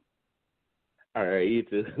night. All right, you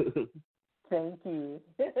too. Thank you.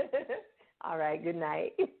 All right, good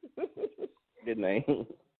night. Good night.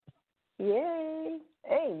 Yay.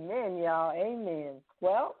 Amen, y'all. Amen.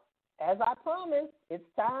 Well, as I promised, it's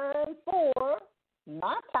time for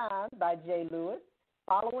My Time by J. Lewis.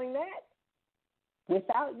 Following that,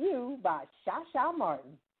 Without You by Shasha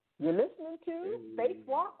Martin. You're listening to Faith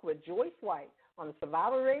Walk with Joyce White on the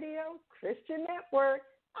Survivor Radio Christian Network.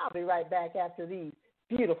 I'll be right back after these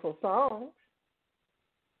beautiful songs.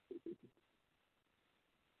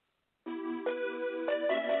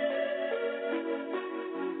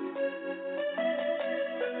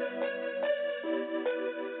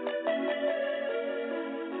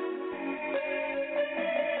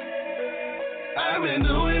 I've been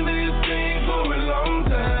doing this thing for a long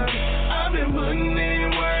time. I've been putting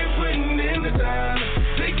in work, putting in the time.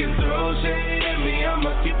 They can throw shade at me,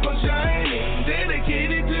 I'ma keep on shining.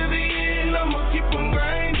 Dedicated to the end, I'ma keep on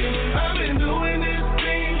grinding. I've been doing this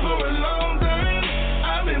thing for a long time.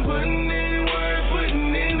 I've been putting in work,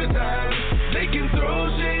 putting in the time. They can throw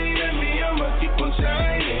shade at me, I'ma keep on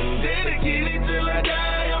shining. Dedicated till I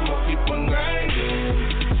die, I'ma keep on grinding.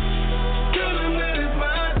 Tell them that it's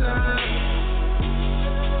my time.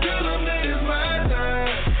 Tell them that it's my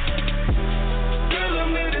time. Tell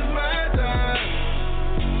them that it's my time.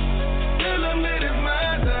 Tell them that it's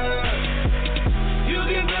my time. You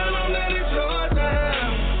can tell them that it's your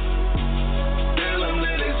time. Tell them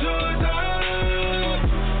that it's your time.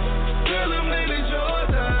 Tell them that it's your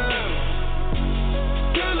time.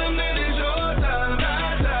 Tell them that it's your time,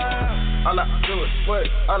 my time. All I do is work.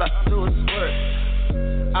 All I do is work.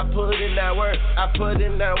 I put in that work. I put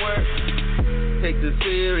in that work. Take this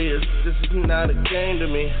serious, this is not a game to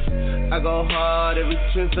me. I go hard every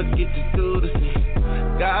chance I get to do this.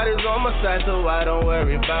 God is on my side, so I don't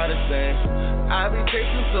worry about a thing. I be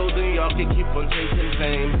chasing souls and y'all can keep on chasing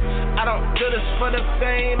fame. I don't do this for the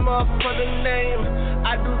fame or for the name.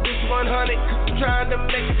 I do this 100 cause I'm trying to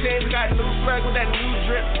make a change. Got new swag with that new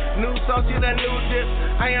drip, new sauce, yeah, that new dip.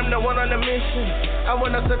 I am the one on the mission. I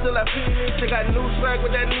wanna settle I finish. I got new swag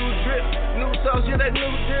with that new drip, new sauce, yeah, that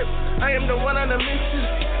new dip. I am the one on the mission.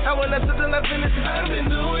 I wanna settle I finish. I've been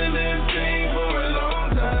doing this thing for a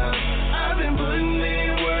long time. I've been putting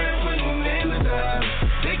in work, putting in the time.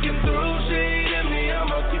 They can throw shade at me,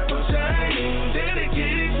 I'ma keep on shining.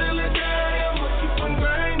 Dedicated till I die, I'ma keep on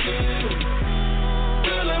grinding.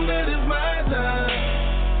 Tell them that it's my time.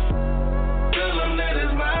 Tell them that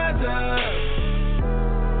it's my time.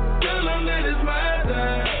 Tell them that it's my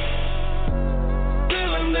time. Tell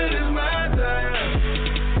them that it's my time.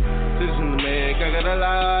 Decision to make, I got a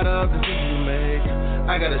lot of decisions to make.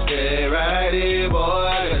 I gotta stay right here, boy,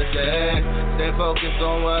 I gotta stay focused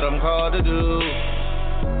on what I'm called to do.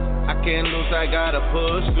 I can't lose, I gotta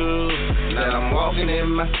push through. Now I'm walking in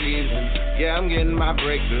my season, yeah, I'm getting my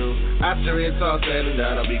breakthrough. After it's all said and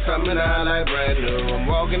done, I'll be coming out like brand new. I'm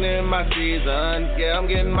walking in my season, yeah, I'm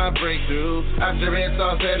getting my breakthrough. After it's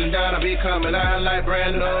all said and done, I'll be coming out like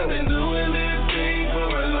brand new. I've been doing this thing for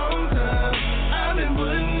a long time. I've been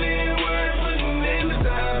putting in work, putting in the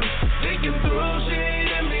time. They can throw shade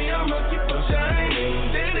at me, I'ma keep on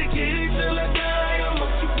shining. Dedicated till I die, I'ma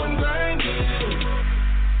keep on grinding.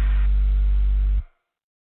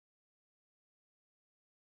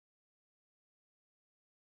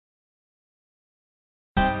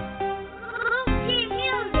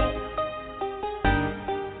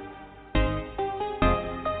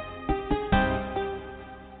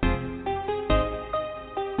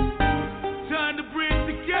 Time to bridge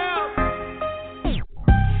the gap.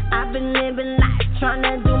 I've been living life, trying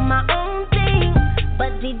to do my own thing.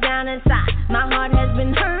 But deep down inside, my heart has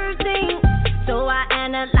been hurting. So I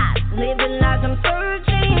analyze, living like I'm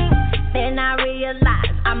searching. Then I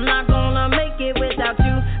realize I'm not gonna make it without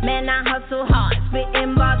you. Man, I hustle hard,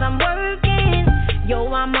 spitting bars, I'm working. Yo,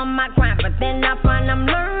 I'm on my grind, but then I find I'm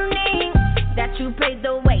learning that you paved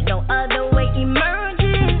the way, no other way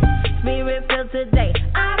emerging. Spirit filled today.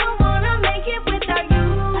 I don't wanna make it without you.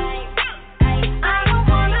 I don't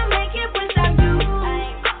wanna make it without you.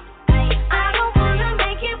 I don't wanna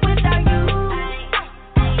make it without you.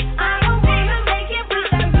 I don't wanna make it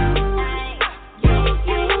without you.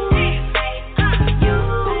 You.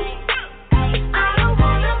 I don't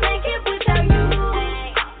wanna make it without you.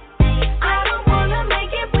 I don't wanna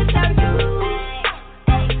make it without you.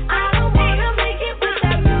 I don't wanna make it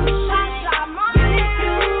without you.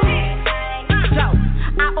 So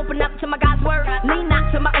I open up to my God's word, lean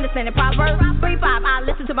not to my understanding proverbs. 3-5, I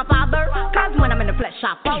listen to my father. Cause when I'm in the flesh,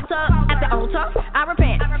 I falter. At the altar, I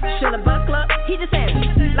repent. Shill a buckler, he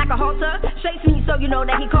descends like a halter. Shakes me so you know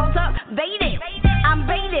that he cultivated. I'm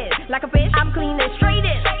baited like a fish, I'm clean and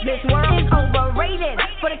straighted. This world is overrated.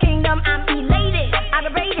 For the kingdom, I'm elated. I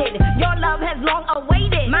debated, your love has long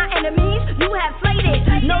awaited. My enemies, you have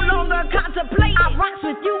slated. No longer contemplate. I rocks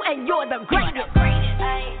with you and you're the greatest.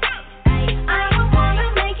 I don't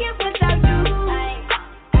wanna make it without you.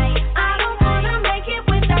 I don't wanna make it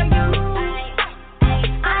without you.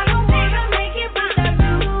 I don't wanna make it without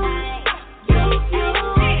you.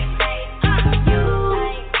 You.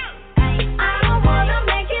 I don't wanna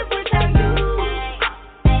make it without you.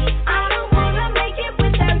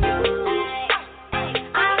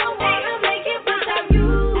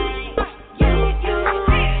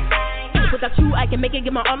 make it.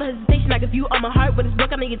 Get my all no hesitation. I give you all my heart when it's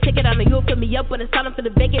broke. I know you take it. I know you'll fill me up when it's time for the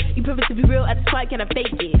vacant. You promise to be real at the spot, can I fake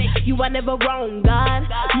it? You are never wrong, God.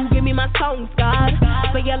 You give me my songs, God.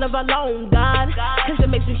 For your love alone, God. Cause it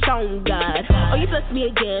makes me strong, God. Oh, you bless me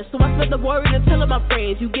again. So I spent the worry to tell all my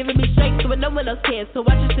friends. You giving me strength so when no one else can. So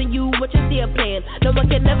I just in you what you see a plan. No one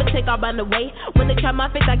can never take all by the way. When they try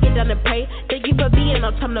my faith, I get down and pray. Thank you for being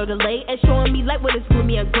on time, no delay. And showing me light when it's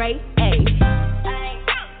gloomy and gray. Ayy.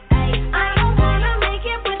 I don't wanna make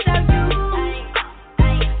it without you.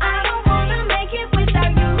 I don't wanna make it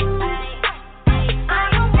without you. I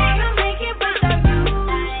don't wanna make it without you.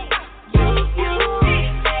 You.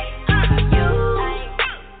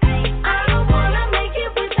 I don't wanna make it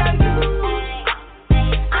without you.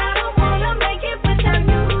 I don't wanna make it without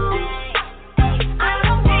you. I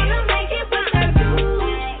don't wanna make it without you.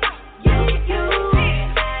 You.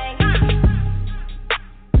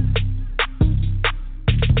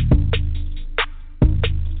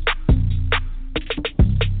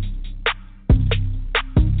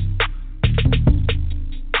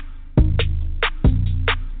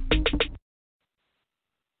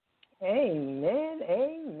 Amen,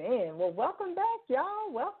 amen. Well, welcome back,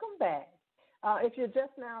 y'all. Welcome back. If you're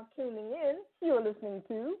just now tuning in, you're listening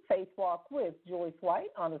to Faith Walk with Joyce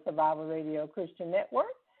White on the Survivor Radio Christian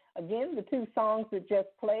Network. Again, the two songs that just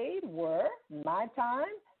played were My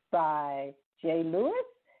Time by Jay Lewis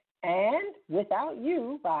and Without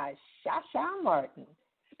You by Shasha Martin.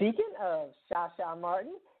 Speaking of Shasha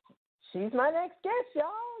Martin, she's my next guest,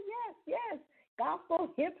 y'all. Yes. Gospel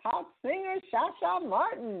hip-hop singer Shasha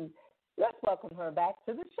Martin. Let's welcome her back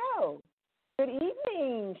to the show. Good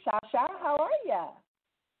evening, Shasha. How are ya?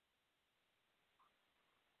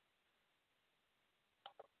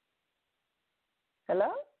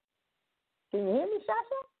 Hello? Can you hear me,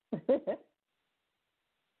 Shasha?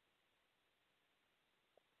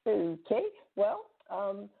 Okay. Well,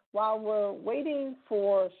 while we're waiting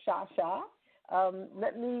for Shasha,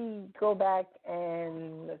 let me go back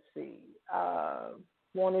and let's see.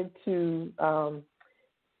 Wanted to.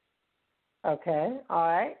 Okay. All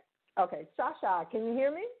right. Okay, Shasha, can you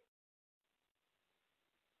hear me?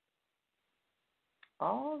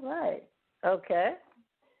 All right. Okay.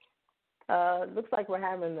 Looks like we're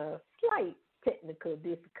having a slight technical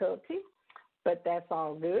difficulty, but that's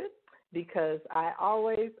all good because I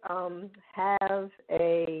always have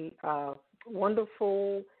a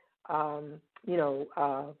wonderful, what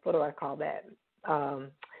do I call that?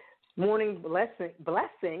 Morning blessing,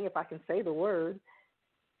 if I can say the word.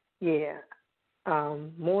 Yeah.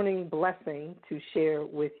 Morning blessing to share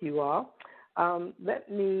with you all. Let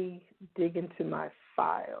me dig into my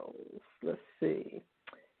files. Let's see.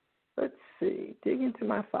 Dig into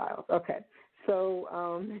my files. Okay. So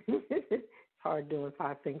it's hard doing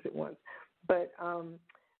 5 things at once. But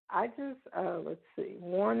I just,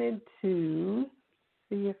 wanted to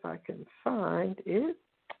see if I can find it.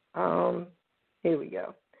 Here we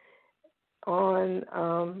go.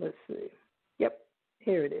 Let's see. Yep,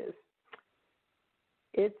 here it is.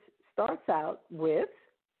 It starts out with,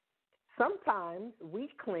 sometimes we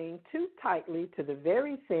cling too tightly to the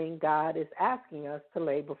very thing God is asking us to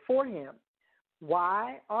lay before him.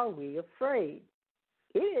 Why are we afraid?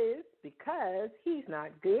 It is because he's not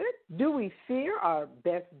good. Do we fear our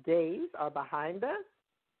best days are behind us?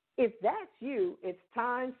 If that's you, it's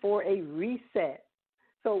time for a reset.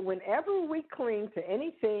 So whenever we cling to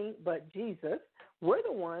anything but Jesus, we're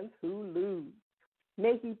the ones who lose.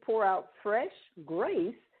 May he pour out fresh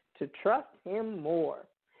grace to trust him more.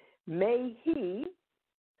 May he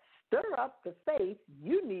stir up the faith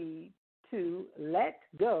you need to let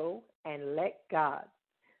go and let God.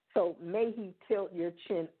 So may he tilt your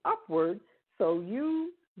chin upward so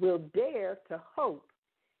you will dare to hope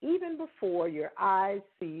even before your eyes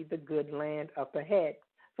see the good land up ahead.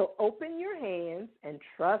 So open your hands and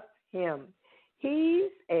trust him.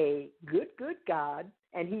 He's a good, good God,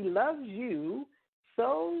 and he loves you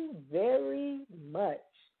so very much.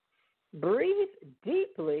 Breathe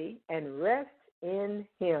deeply and rest in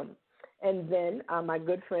him. And then my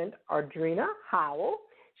good friend Audrina Howell,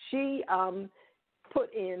 she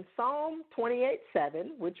put in Psalm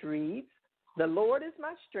 28:7, which reads, "The Lord is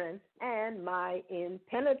my strength and my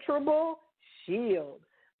impenetrable shield.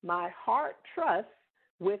 My heart trusts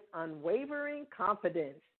with unwavering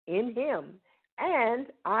confidence in him, and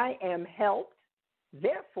I am helped.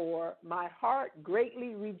 Therefore, my heart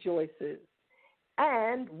greatly rejoices.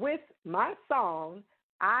 And with my song,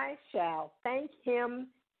 I shall thank him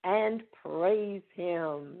and praise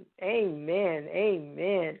him." Amen.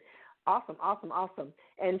 Amen. Awesome, awesome, awesome.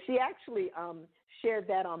 And she actually shared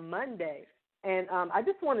that on Monday. And I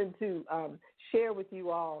just wanted to share with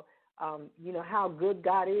you all how good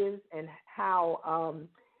God is and how,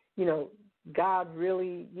 God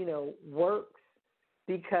really, works,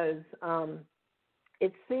 because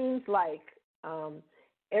it seems like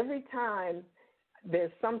every time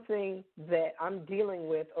there's something that I'm dealing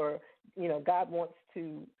with, or, God wants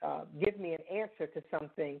to give me an answer to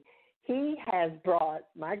something, He has brought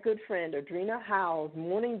my good friend Adrena Howell's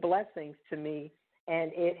Morning Blessings to me,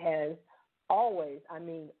 and it has always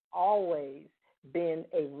been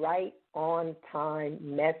a right on time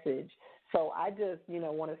message. So I just,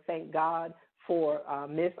 want to thank God for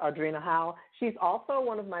Miss Adrena Howell. She's also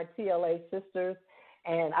one of my TLA sisters,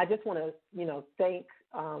 and I just want to, thank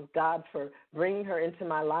God for bringing her into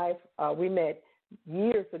my life. We met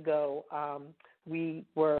years ago. We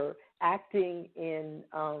were acting in,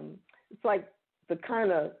 it's like the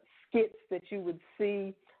kind of skits that you would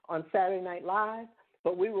see on Saturday Night Live,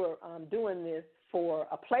 but we were doing this for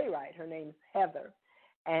a playwright. Her name's Heather,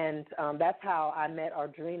 and that's how I met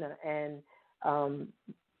Adrena, and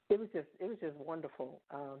it was just wonderful.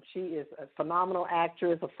 She is a phenomenal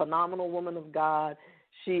actress, a phenomenal woman of God.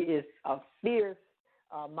 She is a fierce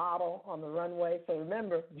model on the runway. So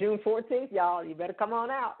remember, June 14th, y'all, you better come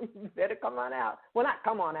on out. You better come on out. Well, not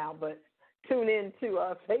come on out, but tune in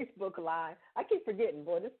to Facebook Live. I keep forgetting,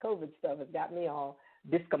 boy, this COVID stuff has got me all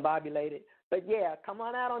discombobulated. But, yeah, come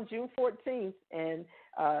on out on June 14th and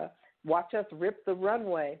watch us rip the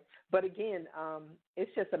runway. But, again,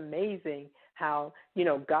 it's just amazing how,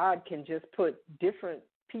 God can just put different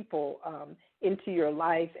people into your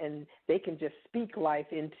life, and they can just speak life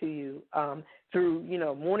into you through,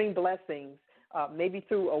 morning blessings, maybe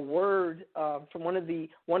through a word from one of the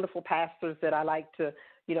wonderful pastors that I like to,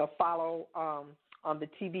 follow on the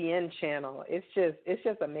TBN channel. It's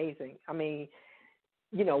just amazing. I mean,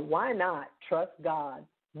 why not trust God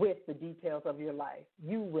with the details of your life?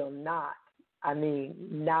 You will not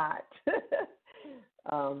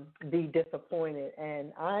be disappointed.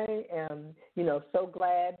 And I am, so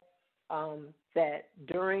glad that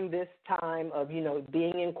during this time of,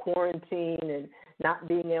 being in quarantine and not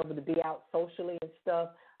being able to be out socially and stuff,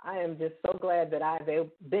 I am just so glad that I've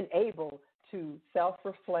been able to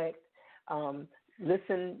self-reflect,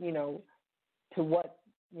 listen, to what,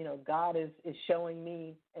 God is showing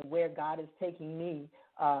me and where God is taking me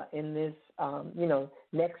in this,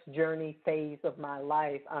 next journey phase of my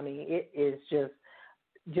life. I mean, it is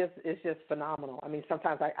it's just phenomenal. I mean,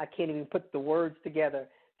 sometimes I can't even put the words together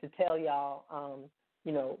to tell y'all,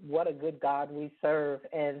 what a good God we serve.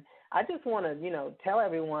 And I just want to, tell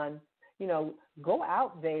everyone, go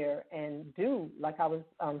out there and do, like I was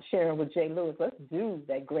sharing with Jay Lewis, let's do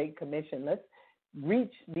that Great Commission. Let's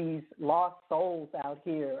reach these lost souls out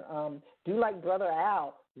here. Do like Brother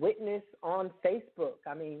Al, witness on Facebook.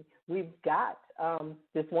 I mean, we've got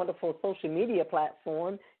this wonderful social media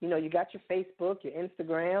platform. You got your Facebook, your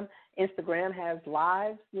Instagram. Instagram has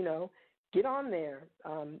lives, get on there,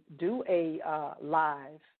 do a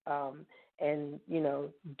live, and,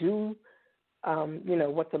 do,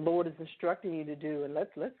 what the Lord is instructing you to do. And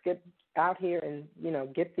let's get out here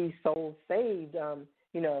and, get these souls saved.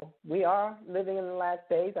 We are living in the last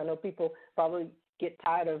days. I know people probably get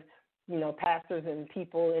tired of, pastors and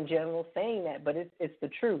people in general saying that, but it's the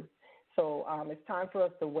truth. So it's time for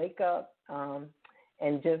us to wake up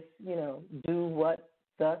and just, do what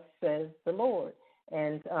thus says the Lord.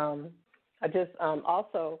 And I just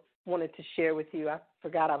also wanted to share with you, I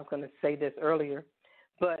forgot I was going to say this earlier,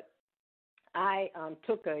 but I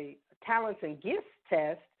took a talents and gifts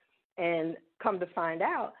test, and come to find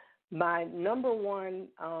out, my number one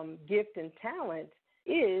gift and talent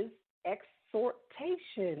is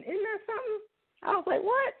exhortation. Isn't that something? I was like,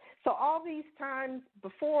 what? So all these times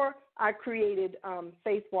before I created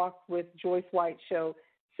Faith Walk with Joyce White Show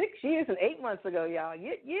 6 years and 8 months ago, y'all.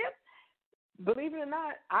 Yep. Believe it or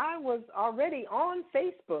not, I was already on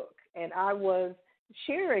Facebook, and I was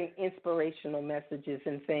sharing inspirational messages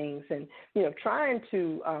and things, and trying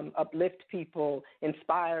to uplift people,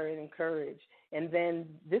 inspire and encourage. And then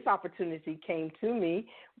this opportunity came to me,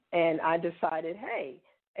 and I decided, hey,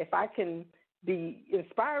 if I can be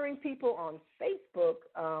inspiring people on Facebook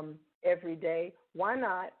every day, why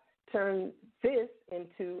not turn this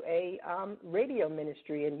into a radio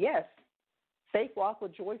ministry? And yes, Faith Walk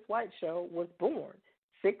with Joyce White Show was born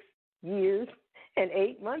 6 years and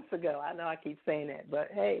 8 months ago. I know I keep saying that, but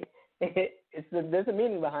hey, there's a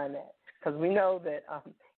meaning behind that, because we know that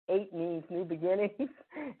 8 means new beginnings.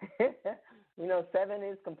 7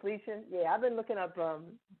 is completion. Yeah, I've been looking up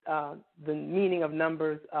the meaning of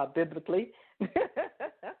numbers biblically.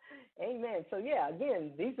 Amen. So, yeah,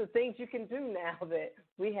 again, these are things you can do now that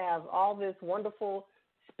we have all this wonderful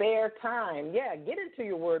spare time, get into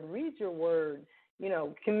your word, read your word,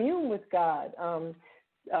 commune with God.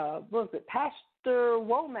 What was it? Pastor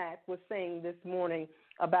Womack was saying this morning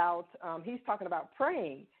about, he's talking about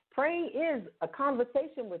praying. Praying is a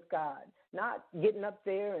conversation with God, not getting up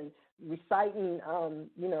there and reciting,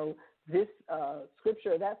 this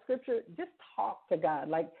scripture or that scripture. Just talk to God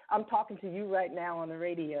like I'm talking to you right now on the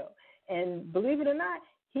radio. And believe it or not,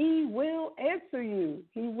 he will answer you.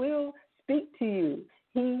 He will speak to you.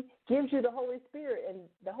 He gives you the Holy Spirit, and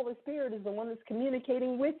the Holy Spirit is the one that's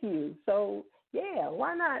communicating with you. So,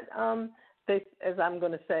 why not, as I'm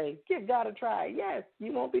going to say, give God a try. Yes,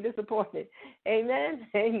 you won't be disappointed. Amen,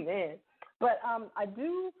 amen. But I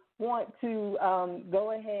do want to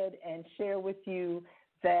go ahead and share with you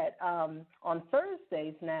that on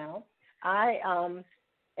Thursdays now, I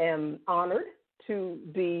am honored to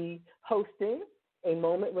be hosting a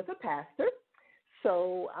Moment with a Pastor.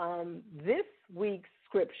 So this week's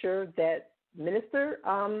scripture that Minister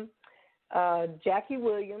Jackie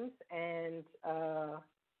Williams and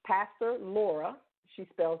Pastor Laura, she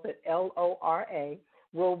spells it Lora,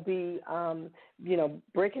 will be,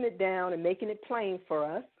 breaking it down and making it plain for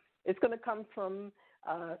us. It's going to come from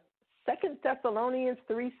 2 Thessalonians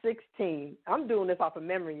 3:16. I'm doing this off of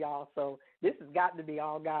memory, y'all, so this has got to be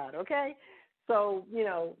all God, okay? So,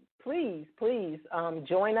 please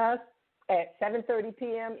join us at 7:30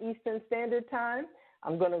 p.m. Eastern Standard Time.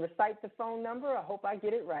 I'm going to recite the phone number. I hope I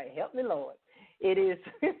get it right. Help me, Lord. It is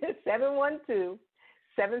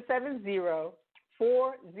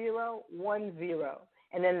 712-770-4010.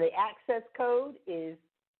 And then the access code is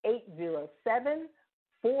 807-495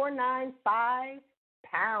 #.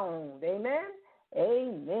 Amen?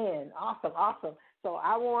 Amen. Awesome. So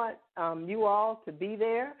I want you all to be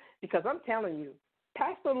there because I'm telling you,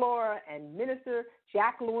 Pastor Laura and Minister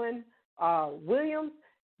Jacqueline Williams,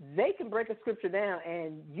 they can break a scripture down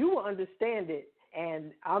and you will understand it.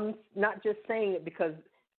 And I'm not just saying it because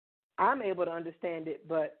I'm able to understand it,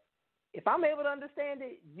 but if I'm able to understand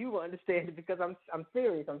it, you will understand it because I'm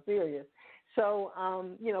serious. So,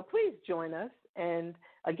 please join us. And,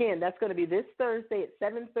 again, that's going to be this Thursday at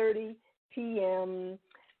 7:30 p.m.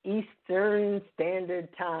 Eastern Standard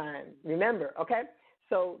Time. Remember, okay?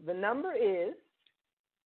 So the number is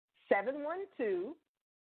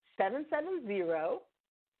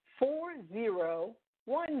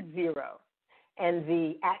 712-770-4010. And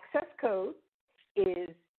the access code is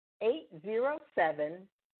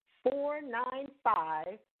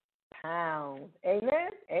 807-495 #.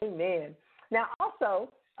 Amen? Amen. Now,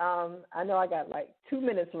 also, I know I got like 2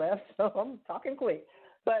 minutes left, so I'm talking quick.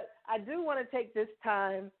 But I do want to take this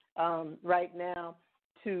time right now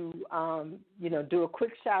to, do a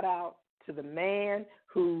quick shout out to the man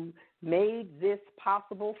who made this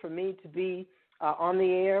possible for me to be on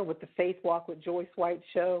the air with the Faith Walk with Joyce White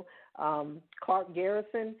show. Clark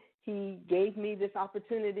Garrison, he gave me this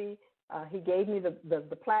opportunity. He gave me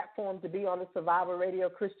the platform to be on the Survivor Radio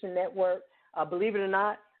Christian Network. Believe it or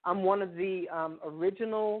not, I'm one of the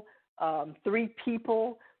original 3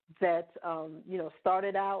 people that,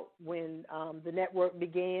 started out when the network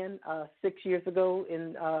began 6 years ago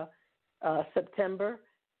in September.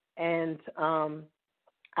 And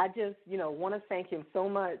I just, want to thank him so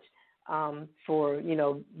much for,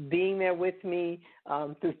 being there with me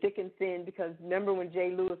through thick and thin, because remember when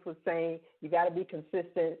Jay Lewis was saying you got to be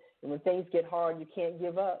consistent, and when things get hard, you can't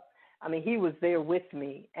give up. I mean, he was there with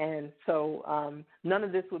me, and so none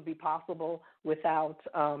of this would be possible without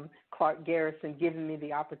Clark Garrison giving me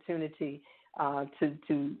the opportunity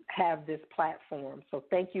to have this platform. So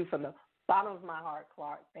thank you from the bottom of my heart,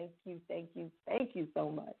 Clark. Thank you so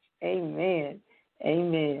much. Amen.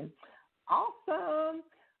 Awesome.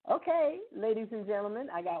 Okay, ladies and gentlemen,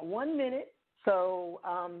 I got 1 minute. So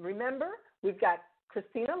remember, we've got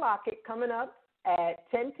Christina Lockett coming up at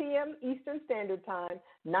 10 p.m. Eastern Standard Time,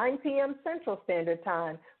 9 p.m. Central Standard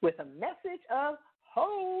Time, with a message of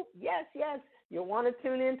hope. Yes, you'll want to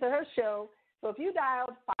tune in to her show. So if you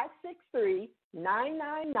dialed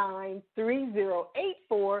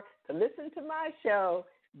 563-999-3084 to listen to my show,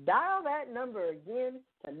 dial that number again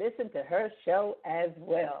to listen to her show as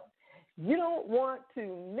well. You don't want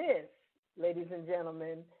to miss, ladies and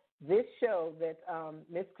gentlemen, this show that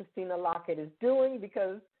Miss Christina Lockett is doing,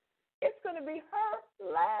 because it's going to be her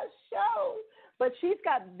last show. But she's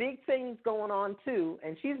got big things going on, too,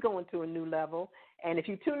 and she's going to a new level. And if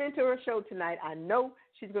you tune into her show tonight, I know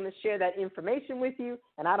she's going to share that information with you,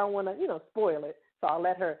 and I don't want to, spoil it, so I'll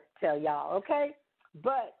let her tell y'all, okay?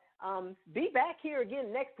 But be back here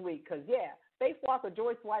again next week because, Faith Walker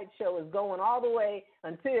Joyce White show is going all the way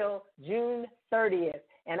until June 30th.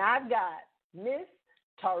 And I've got Miss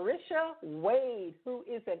Tarisha Wade, who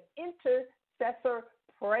is an intercessor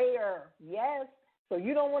prayer. Yes. So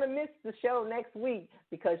you don't want to miss the show next week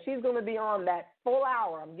because she's going to be on that full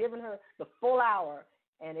hour. I'm giving her the full hour,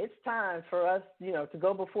 and it's time for us, to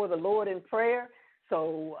go before the Lord in prayer.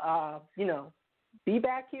 So, be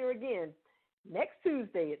back here again next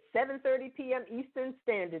Tuesday at 7:30 p.m. Eastern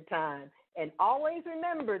Standard Time. And always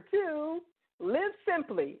remember to live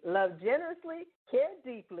simply, love generously, care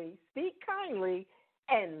deeply, speak kindly,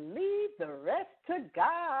 and leave the rest to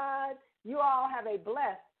God. You all have a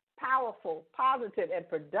blessed, powerful, positive, and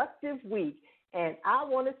productive week. And I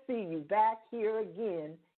want to see you back here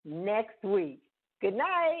again next week. Good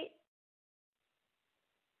night.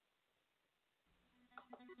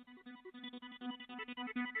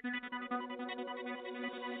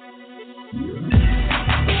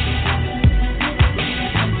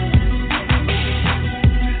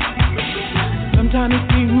 Sometimes it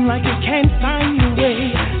seems like you can't find your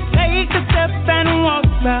way. Take a step and walk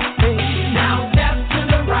by faith. Now step to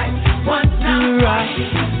the right, once now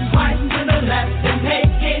right, twice